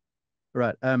medicine. All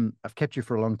right. I've kept you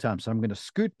for a long time, so I'm going to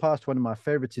scoot past one of my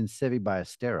favorites in Sevi by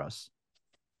Asteros,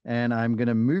 and I'm going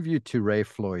to move you to Ray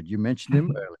Floyd. You mentioned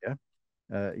him earlier.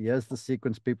 Here's the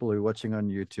sequence, people who are watching on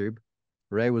YouTube.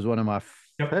 Ray was one of my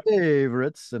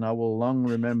favorites, and I will long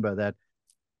remember that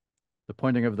the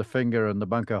pointing of the finger and the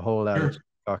bunker hole out at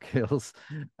Dark Hills.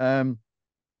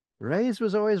 Ray's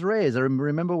was always Ray's. I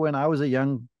remember when I was a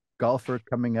young golfer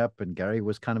coming up, and Gary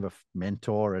was kind of a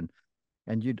mentor, and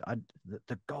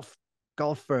the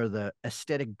golfer, the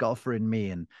aesthetic golfer in me,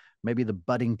 and maybe the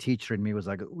budding teacher in me was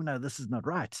like, oh no, this is not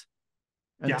right.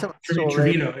 Until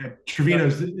Trevino.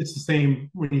 Trevino's, it's the same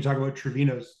when you talk about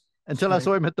Trevino's. Until I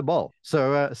saw him hit the ball.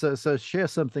 So share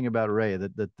something about Ray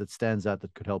that stands out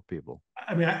that could help people.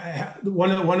 I mean,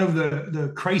 one of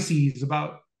the crises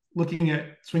about looking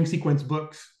at swing sequence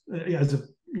books as a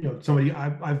somebody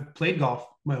I've played golf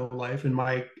my whole life, and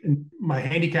my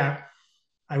handicap,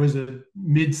 I was a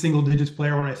mid single digits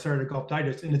player when I started at Golf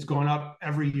Digest, and it's gone up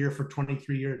every year for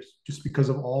 23 years just because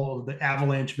of all of the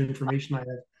avalanche of information I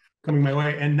had coming my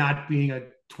way, and not being a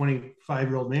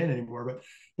 25-year-old man anymore.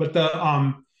 But the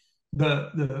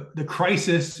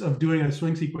crisis of doing a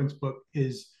swing sequence book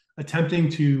is attempting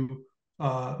to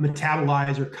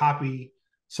metabolize or copy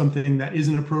something that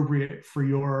isn't appropriate for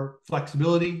your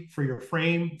flexibility, for your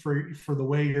frame, for the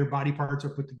way your body parts are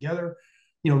put together.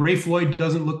 Ray Floyd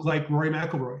doesn't look like Rory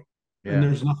McIlroy, and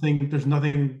there's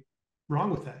nothing wrong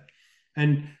with that.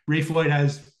 And Ray Floyd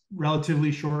has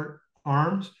relatively short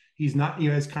arms. He's not, he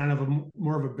has kind of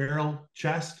more of a barrel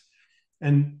chest,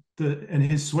 and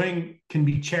his swing can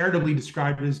be charitably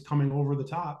described as coming over the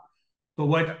top. But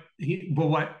what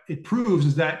it proves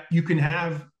is that you can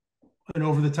have an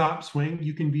over the top swing.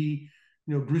 You can be,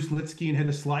 Bruce Litsky and hit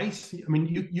a slice. I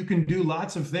mean, you can do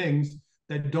lots of things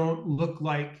that don't look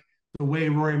like the way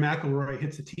Rory McIlroy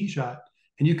hits a tee shot,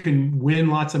 and you can win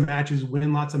lots of matches,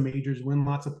 win lots of majors, win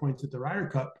lots of points at the Ryder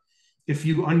Cup if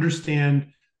you understand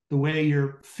the way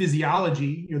your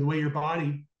physiology, the way your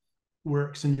body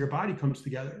works and your body comes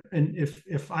together. And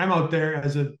if I'm out there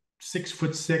as a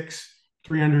 6'6",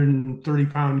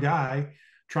 330-pound guy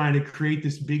trying to create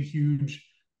this big, huge,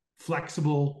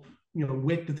 flexible,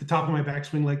 width at the top of my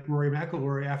backswing like Rory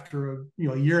McIlroy after a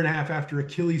year and a half after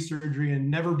Achilles surgery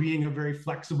and never being a very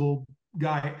flexible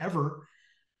guy ever,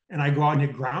 and I go out and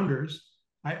hit grounders,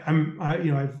 I'm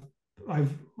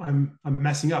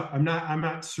messing up. I'm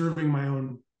not serving my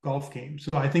own golf game.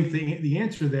 So I think the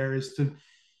answer there is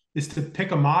to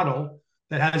pick a model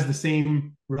that has the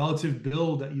same relative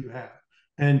build that you have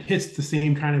and hits the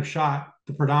same kind of shot,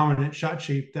 the predominant shot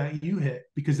shape that you hit,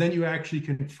 because then you actually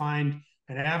can find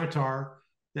an avatar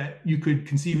that you could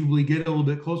conceivably get a little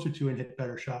bit closer to and hit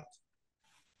better shots.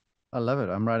 I love it.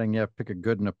 I'm writing, pick a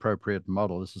good and appropriate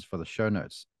model. This is for the show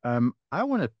notes. I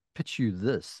want to pitch you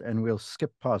this, and we'll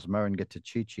skip past Mo and get to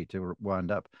Chi-Chi to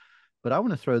wind up. But I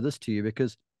want to throw this to you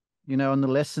because, on the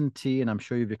lesson tee, and I'm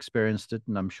sure you've experienced it,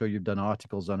 and I'm sure you've done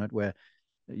articles on it, where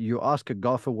you ask a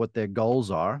golfer what their goals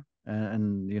are.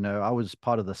 And I was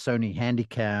part of the Sony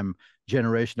Handycam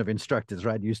generation of instructors,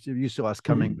 right? You saw us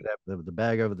coming with the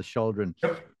bag over the shoulder and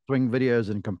swing videos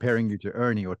and comparing you to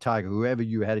Ernie or Tiger, whoever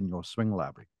you had in your swing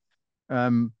library.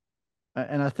 And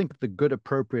I think the good,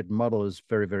 appropriate model is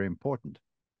very, very important.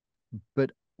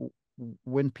 But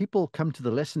when people come to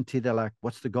the lesson tee, they're like,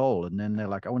 what's the goal? And then they're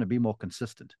like, I want to be more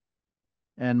consistent.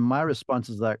 And my response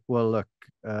is like, well, look,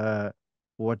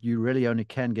 what you really only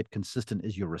can get consistent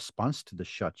is your response to the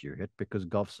shot you hit, because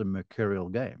golf's a mercurial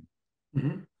game.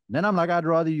 Then I'm like, I'd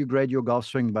rather you grade your golf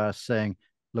swing by saying,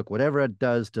 look, whatever it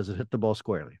does it hit the ball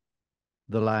squarely?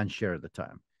 The lion's share of the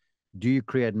time. Do you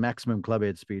create maximum club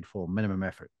head speed for minimum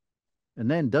effort? And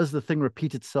then does the thing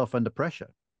repeat itself under pressure?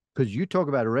 Because you talk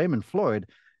about Raymond Floyd,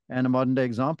 and a modern day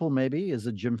example maybe is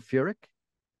a Jim Furyk.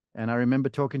 And I remember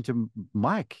talking to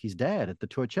Mike, his dad, at the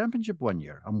Tour Championship one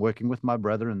year. I'm working with my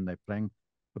brother and they're playing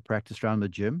a practice round the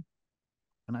gym.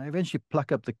 And I eventually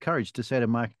pluck up the courage to say to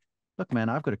Mike, look, man,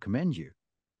 I've got to commend you.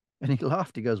 And he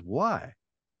laughed. He goes, why?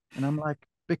 And I'm like,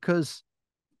 because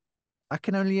I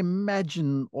can only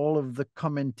imagine all of the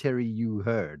commentary you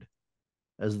heard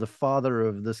as the father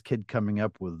of this kid coming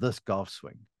up with this golf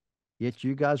swing. Yet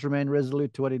you guys remain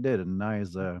resolute to what he did, and now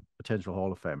he's a potential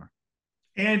Hall of Famer.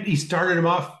 And he started him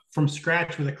off from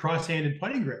scratch with a cross-handed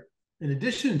putting grip. In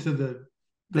addition to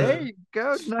There the you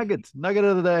go, nugget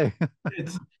of the day.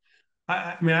 it's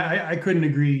I mean I couldn't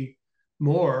agree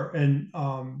more. And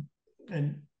I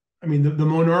mean the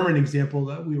Mo Norman example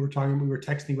that we were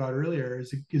texting about earlier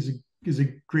is a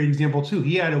great example too.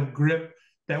 He had a grip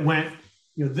that went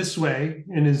this way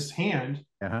in his hand.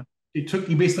 Uh-huh.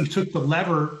 He basically took the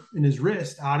lever in his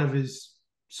wrist out of his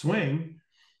swing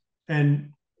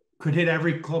and could hit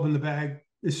every club in the bag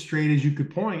as straight as you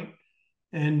could point.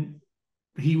 And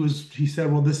he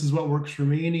said, well, this is what works for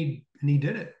me, and he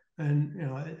did it.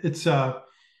 And it's I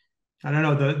don't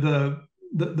know,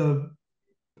 the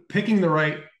picking the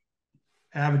right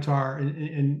avatar,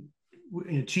 and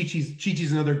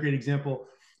Chi-Chi's another great example.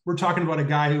 We're talking about a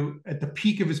guy who at the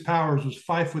peak of his powers was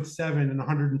 5'7" and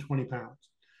 120 pounds.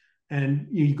 And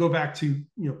you go back to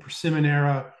Persimmon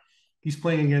era, he's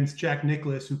playing against Jack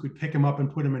Nicklaus, who could pick him up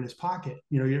and put him in his pocket.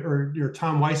 Or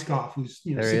Tom Weiskopf, who's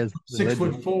six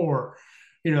foot four.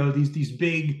 These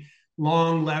big,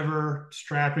 long lever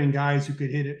strapping guys who could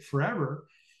hit it forever.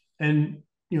 And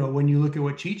when you look at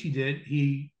what Chi-Chi did,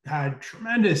 he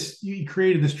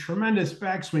created this tremendous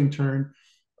backswing turn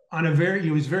on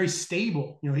he was very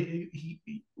stable.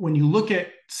 When you look at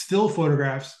still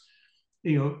photographs,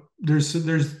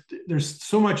 there's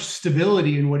so much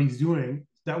stability in what he's doing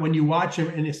that when you watch him,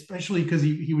 and especially because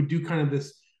he would do kind of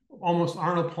this almost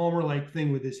Arnold Palmer like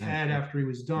thing with his head after he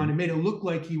was done, it made it look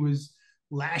like he was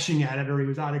lashing at it or he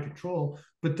was out of control.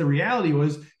 But the reality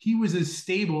was he was as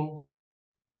stable.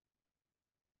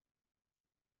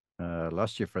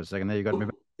 Lost you for a second there. You got me.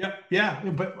 Yeah.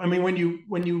 But I mean,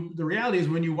 the reality is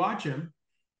when you watch him,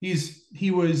 he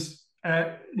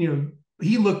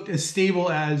looked as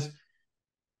stable as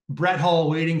Brett Hall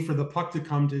waiting for the puck to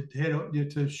come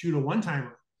to shoot a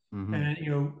one-timer.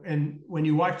 Mm-hmm. And when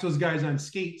you watch those guys on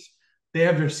skates, they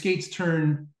have their skates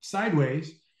turned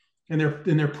sideways, and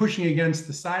they're pushing against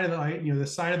the side of the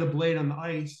side of the blade on the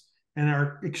ice, and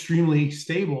are extremely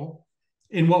stable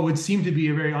in what would seem to be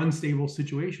a very unstable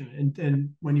situation.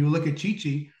 And when you look at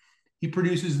Chi-Chi, he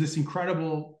produces this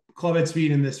incredible club head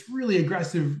speed and this really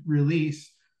aggressive release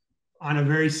on a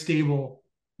very stable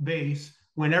base,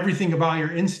 when everything about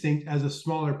your instinct as a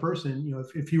smaller person,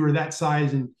 if you were that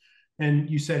size and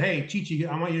you said, hey, Chi-Chi,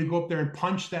 I want you to go up there and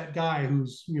punch that guy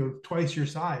who's, twice your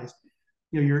size,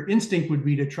 your instinct would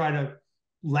be to try to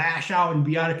lash out and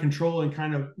be out of control and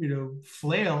kind of,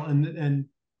 flail. And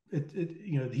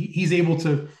he's able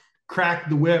to crack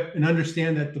the whip and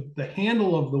understand that the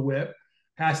handle of the whip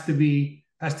has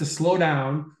to slow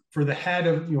down for the head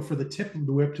of, for the tip of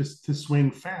the whip to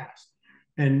swing fast.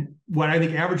 And what I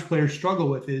think average players struggle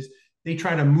with is they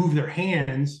try to move their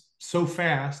hands so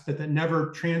fast that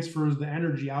never transfers the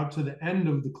energy out to the end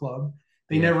of the club.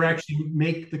 They never actually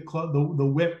make the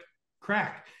whip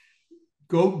crack.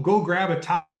 Go grab a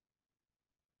top.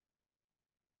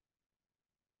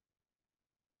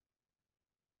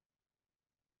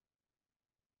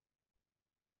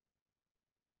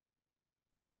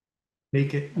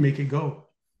 Make it go.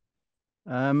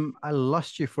 I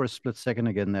lost you for a split second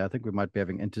again there. I think we might be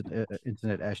having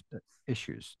internet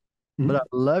issues. Mm-hmm. But I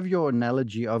love your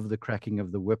analogy of the cracking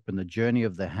of the whip and the journey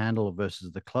of the handle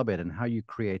versus the club head and how you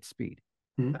create speed.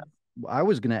 Mm-hmm. I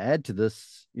was going to add to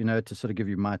this, to sort of give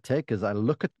you my take, as I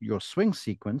look at your swing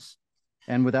sequence,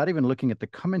 and without even looking at the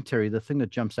commentary, the thing that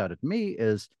jumps out at me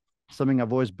is something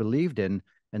I've always believed in,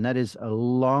 and that is a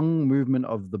long movement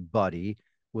of the body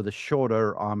with a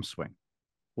shorter arm swing,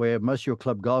 where most of your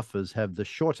club golfers have the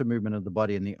shorter movement of the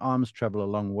body and the arms travel a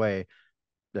long way.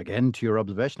 Again, to your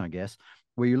observation, I guess,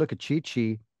 where you look at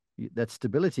Chi-Chi, that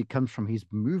stability comes from his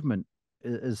movement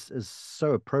is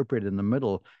so appropriate in the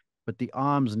middle, but the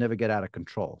arms never get out of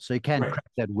control. So you can crack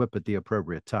that whip at the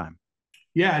appropriate time.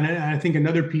 Yeah, and I think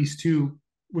another piece too,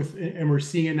 and we're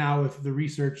seeing it now with the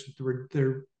research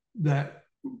that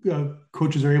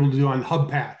coaches are able to do on hub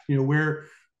path, where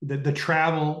the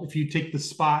travel, if you take the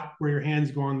spot where your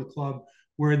hands go on the club,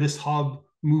 where this hub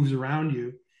moves around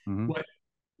you, mm-hmm. What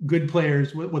good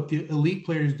players, what the elite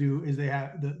players do is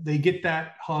they get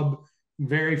that hub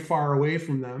very far away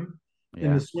from them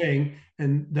in the swing,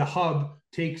 and the hub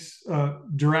takes a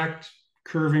direct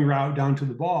curving route down to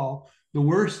the ball. The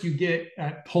worse you get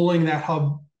at pulling that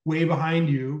hub way behind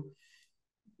you,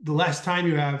 the less time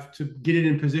you have to get it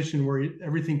in position where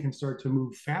everything can start to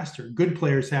move faster. Good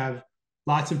players have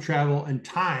lots of travel and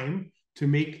time to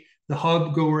make the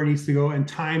hub go where it needs to go, and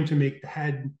time to make the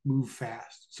head move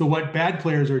fast. So what bad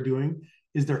players are doing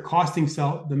is they're costing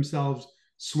themselves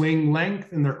swing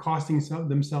length, and they're costing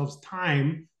themselves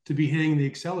time to be hitting the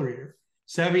accelerator.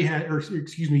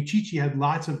 Chi-Chi had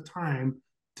lots of time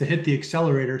to hit the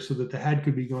accelerator so that the head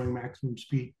could be going maximum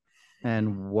speed.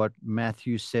 And what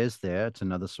Matthew says there, it's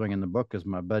another swing in the book, is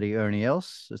my buddy Ernie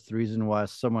Els. It's the reason why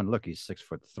someone, look, he's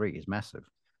 6'3", he's massive,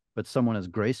 but someone as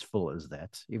graceful as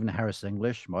that, even Harris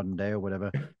English, modern day or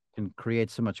whatever, can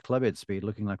create so much clubhead speed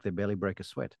looking like they barely break a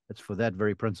sweat. It's for that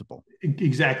very principle.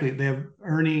 Exactly. They have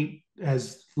Ernie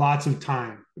has lots of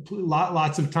time,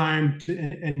 lots of time,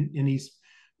 and he's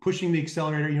pushing the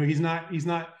accelerator. You know, he's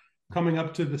not coming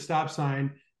up to the stop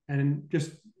sign and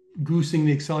just goosing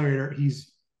the accelerator.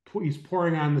 He's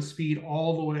pouring on the speed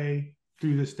all the way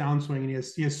through this downswing, and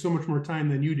he has so much more time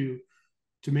than you do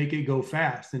to make it go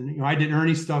fast. And you know, I did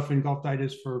Ernie stuff in Golf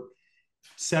Digest for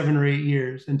 7 or 8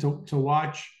 years, and to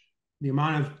watch the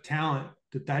amount of talent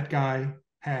that guy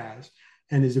has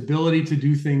and his ability to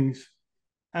do things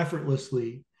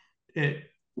effortlessly, it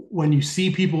when you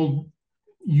see people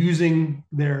using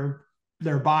their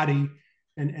body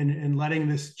and letting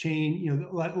this chain, you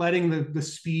know, letting the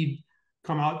speed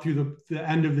come out through the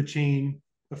end of the chain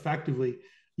effectively,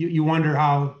 you wonder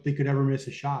how they could ever miss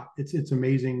a shot. It's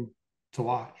amazing to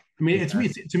watch. I mean,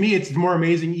 to me, it's more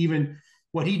amazing even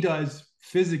what he does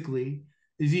physically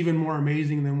is even more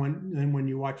amazing than when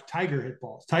you watch Tiger hit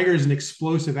balls. Tiger is an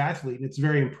explosive athlete, and it's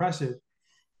very impressive.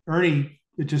 Ernie,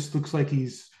 it just looks like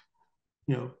he's,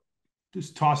 you know,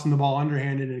 just tossing the ball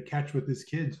underhanded and a catch with his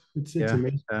kids. It's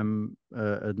amazing.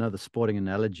 Another sporting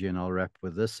analogy, and I'll wrap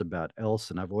with this about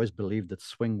Elson. I've always believed that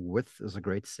swing width is a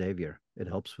great savior. It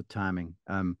helps with timing.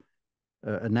 A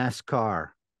NASCAR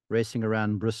racing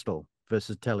around Bristol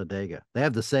versus Talladega. They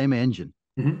have the same engine,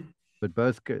 but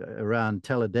both around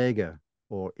Talladega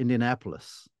or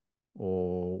Indianapolis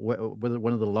or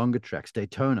one of the longer tracks,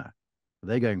 Daytona,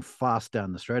 they're going fast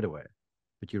down the straightaway.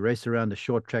 But you race around a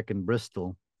short track in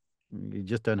Bristol, you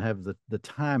just don't have the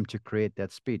time to create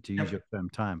that speed, to use your firm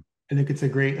time. I think it's a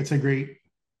great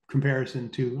comparison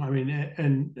too. I mean,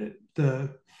 and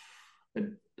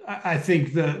I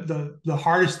think the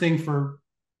hardest thing for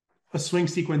a swing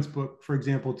sequence book, for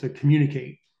example, to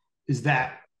communicate is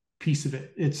that piece of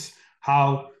it. It's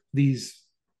how these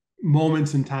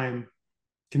moments in time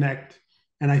connect.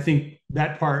 And I think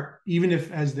that part, even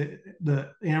if as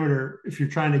the amateur, if you're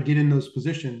trying to get in those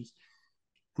positions,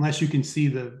 unless you can see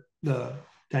the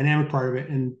dynamic part of it,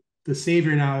 and the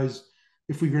savior now is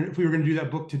if we were going to do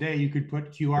that book today, you could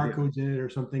put QR codes in it or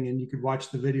something, and you could watch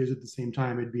the videos at the same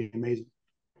time. It'd be amazing.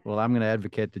 Well, I'm going to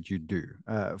advocate that you do.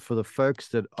 For the folks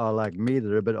that are like me,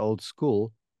 that are a bit old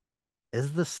school,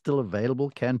 is this still available?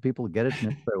 Can people get it?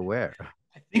 And if so, where?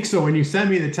 I think so. When you sent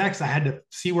me the text, I had to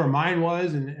see where mine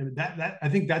was, and that I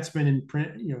think that's been in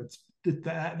print. You know,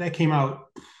 that came out,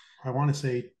 I want to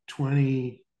say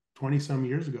 20 some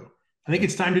years ago. I think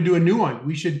it's time to do a new one.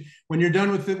 We should, when you're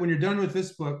done with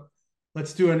this book,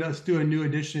 let's do a new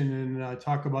edition and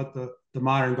talk about the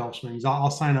modern golf swings.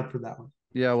 I'll sign up for that one.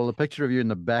 Yeah, well, the picture of you in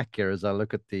the back here, as I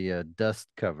look at the dust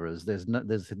covers,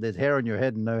 there's hair on your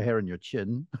head and no hair on your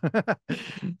chin.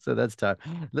 So that's time.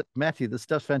 Matthew, this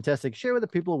stuff's fantastic. Share with the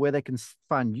people where they can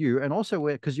find you, and also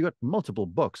where, because you got multiple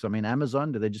books. I mean,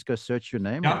 Amazon, do they just go search your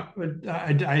name? Yeah,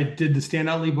 I did the Stan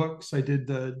Utley books. I did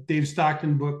the Dave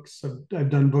Stockton books. I've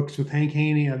done books with Hank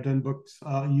Haney. I've done books.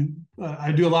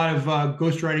 I do a lot of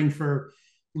ghostwriting for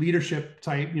leadership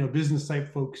type, you know, business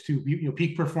type folks too, you know,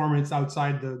 peak performance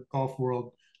outside the golf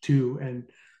world too. And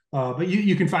but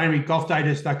you can find me.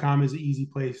 golfdigest.com is an easy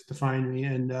place to find me.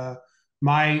 And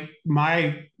my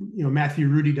you know,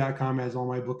 MatthewRudy.com has all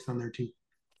my books on there too.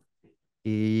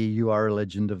 You are a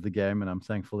legend of the game, and I'm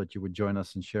thankful that you would join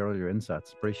us and share all your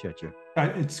insights. Appreciate you.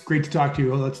 It's great to talk to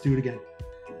you. Let's do it again.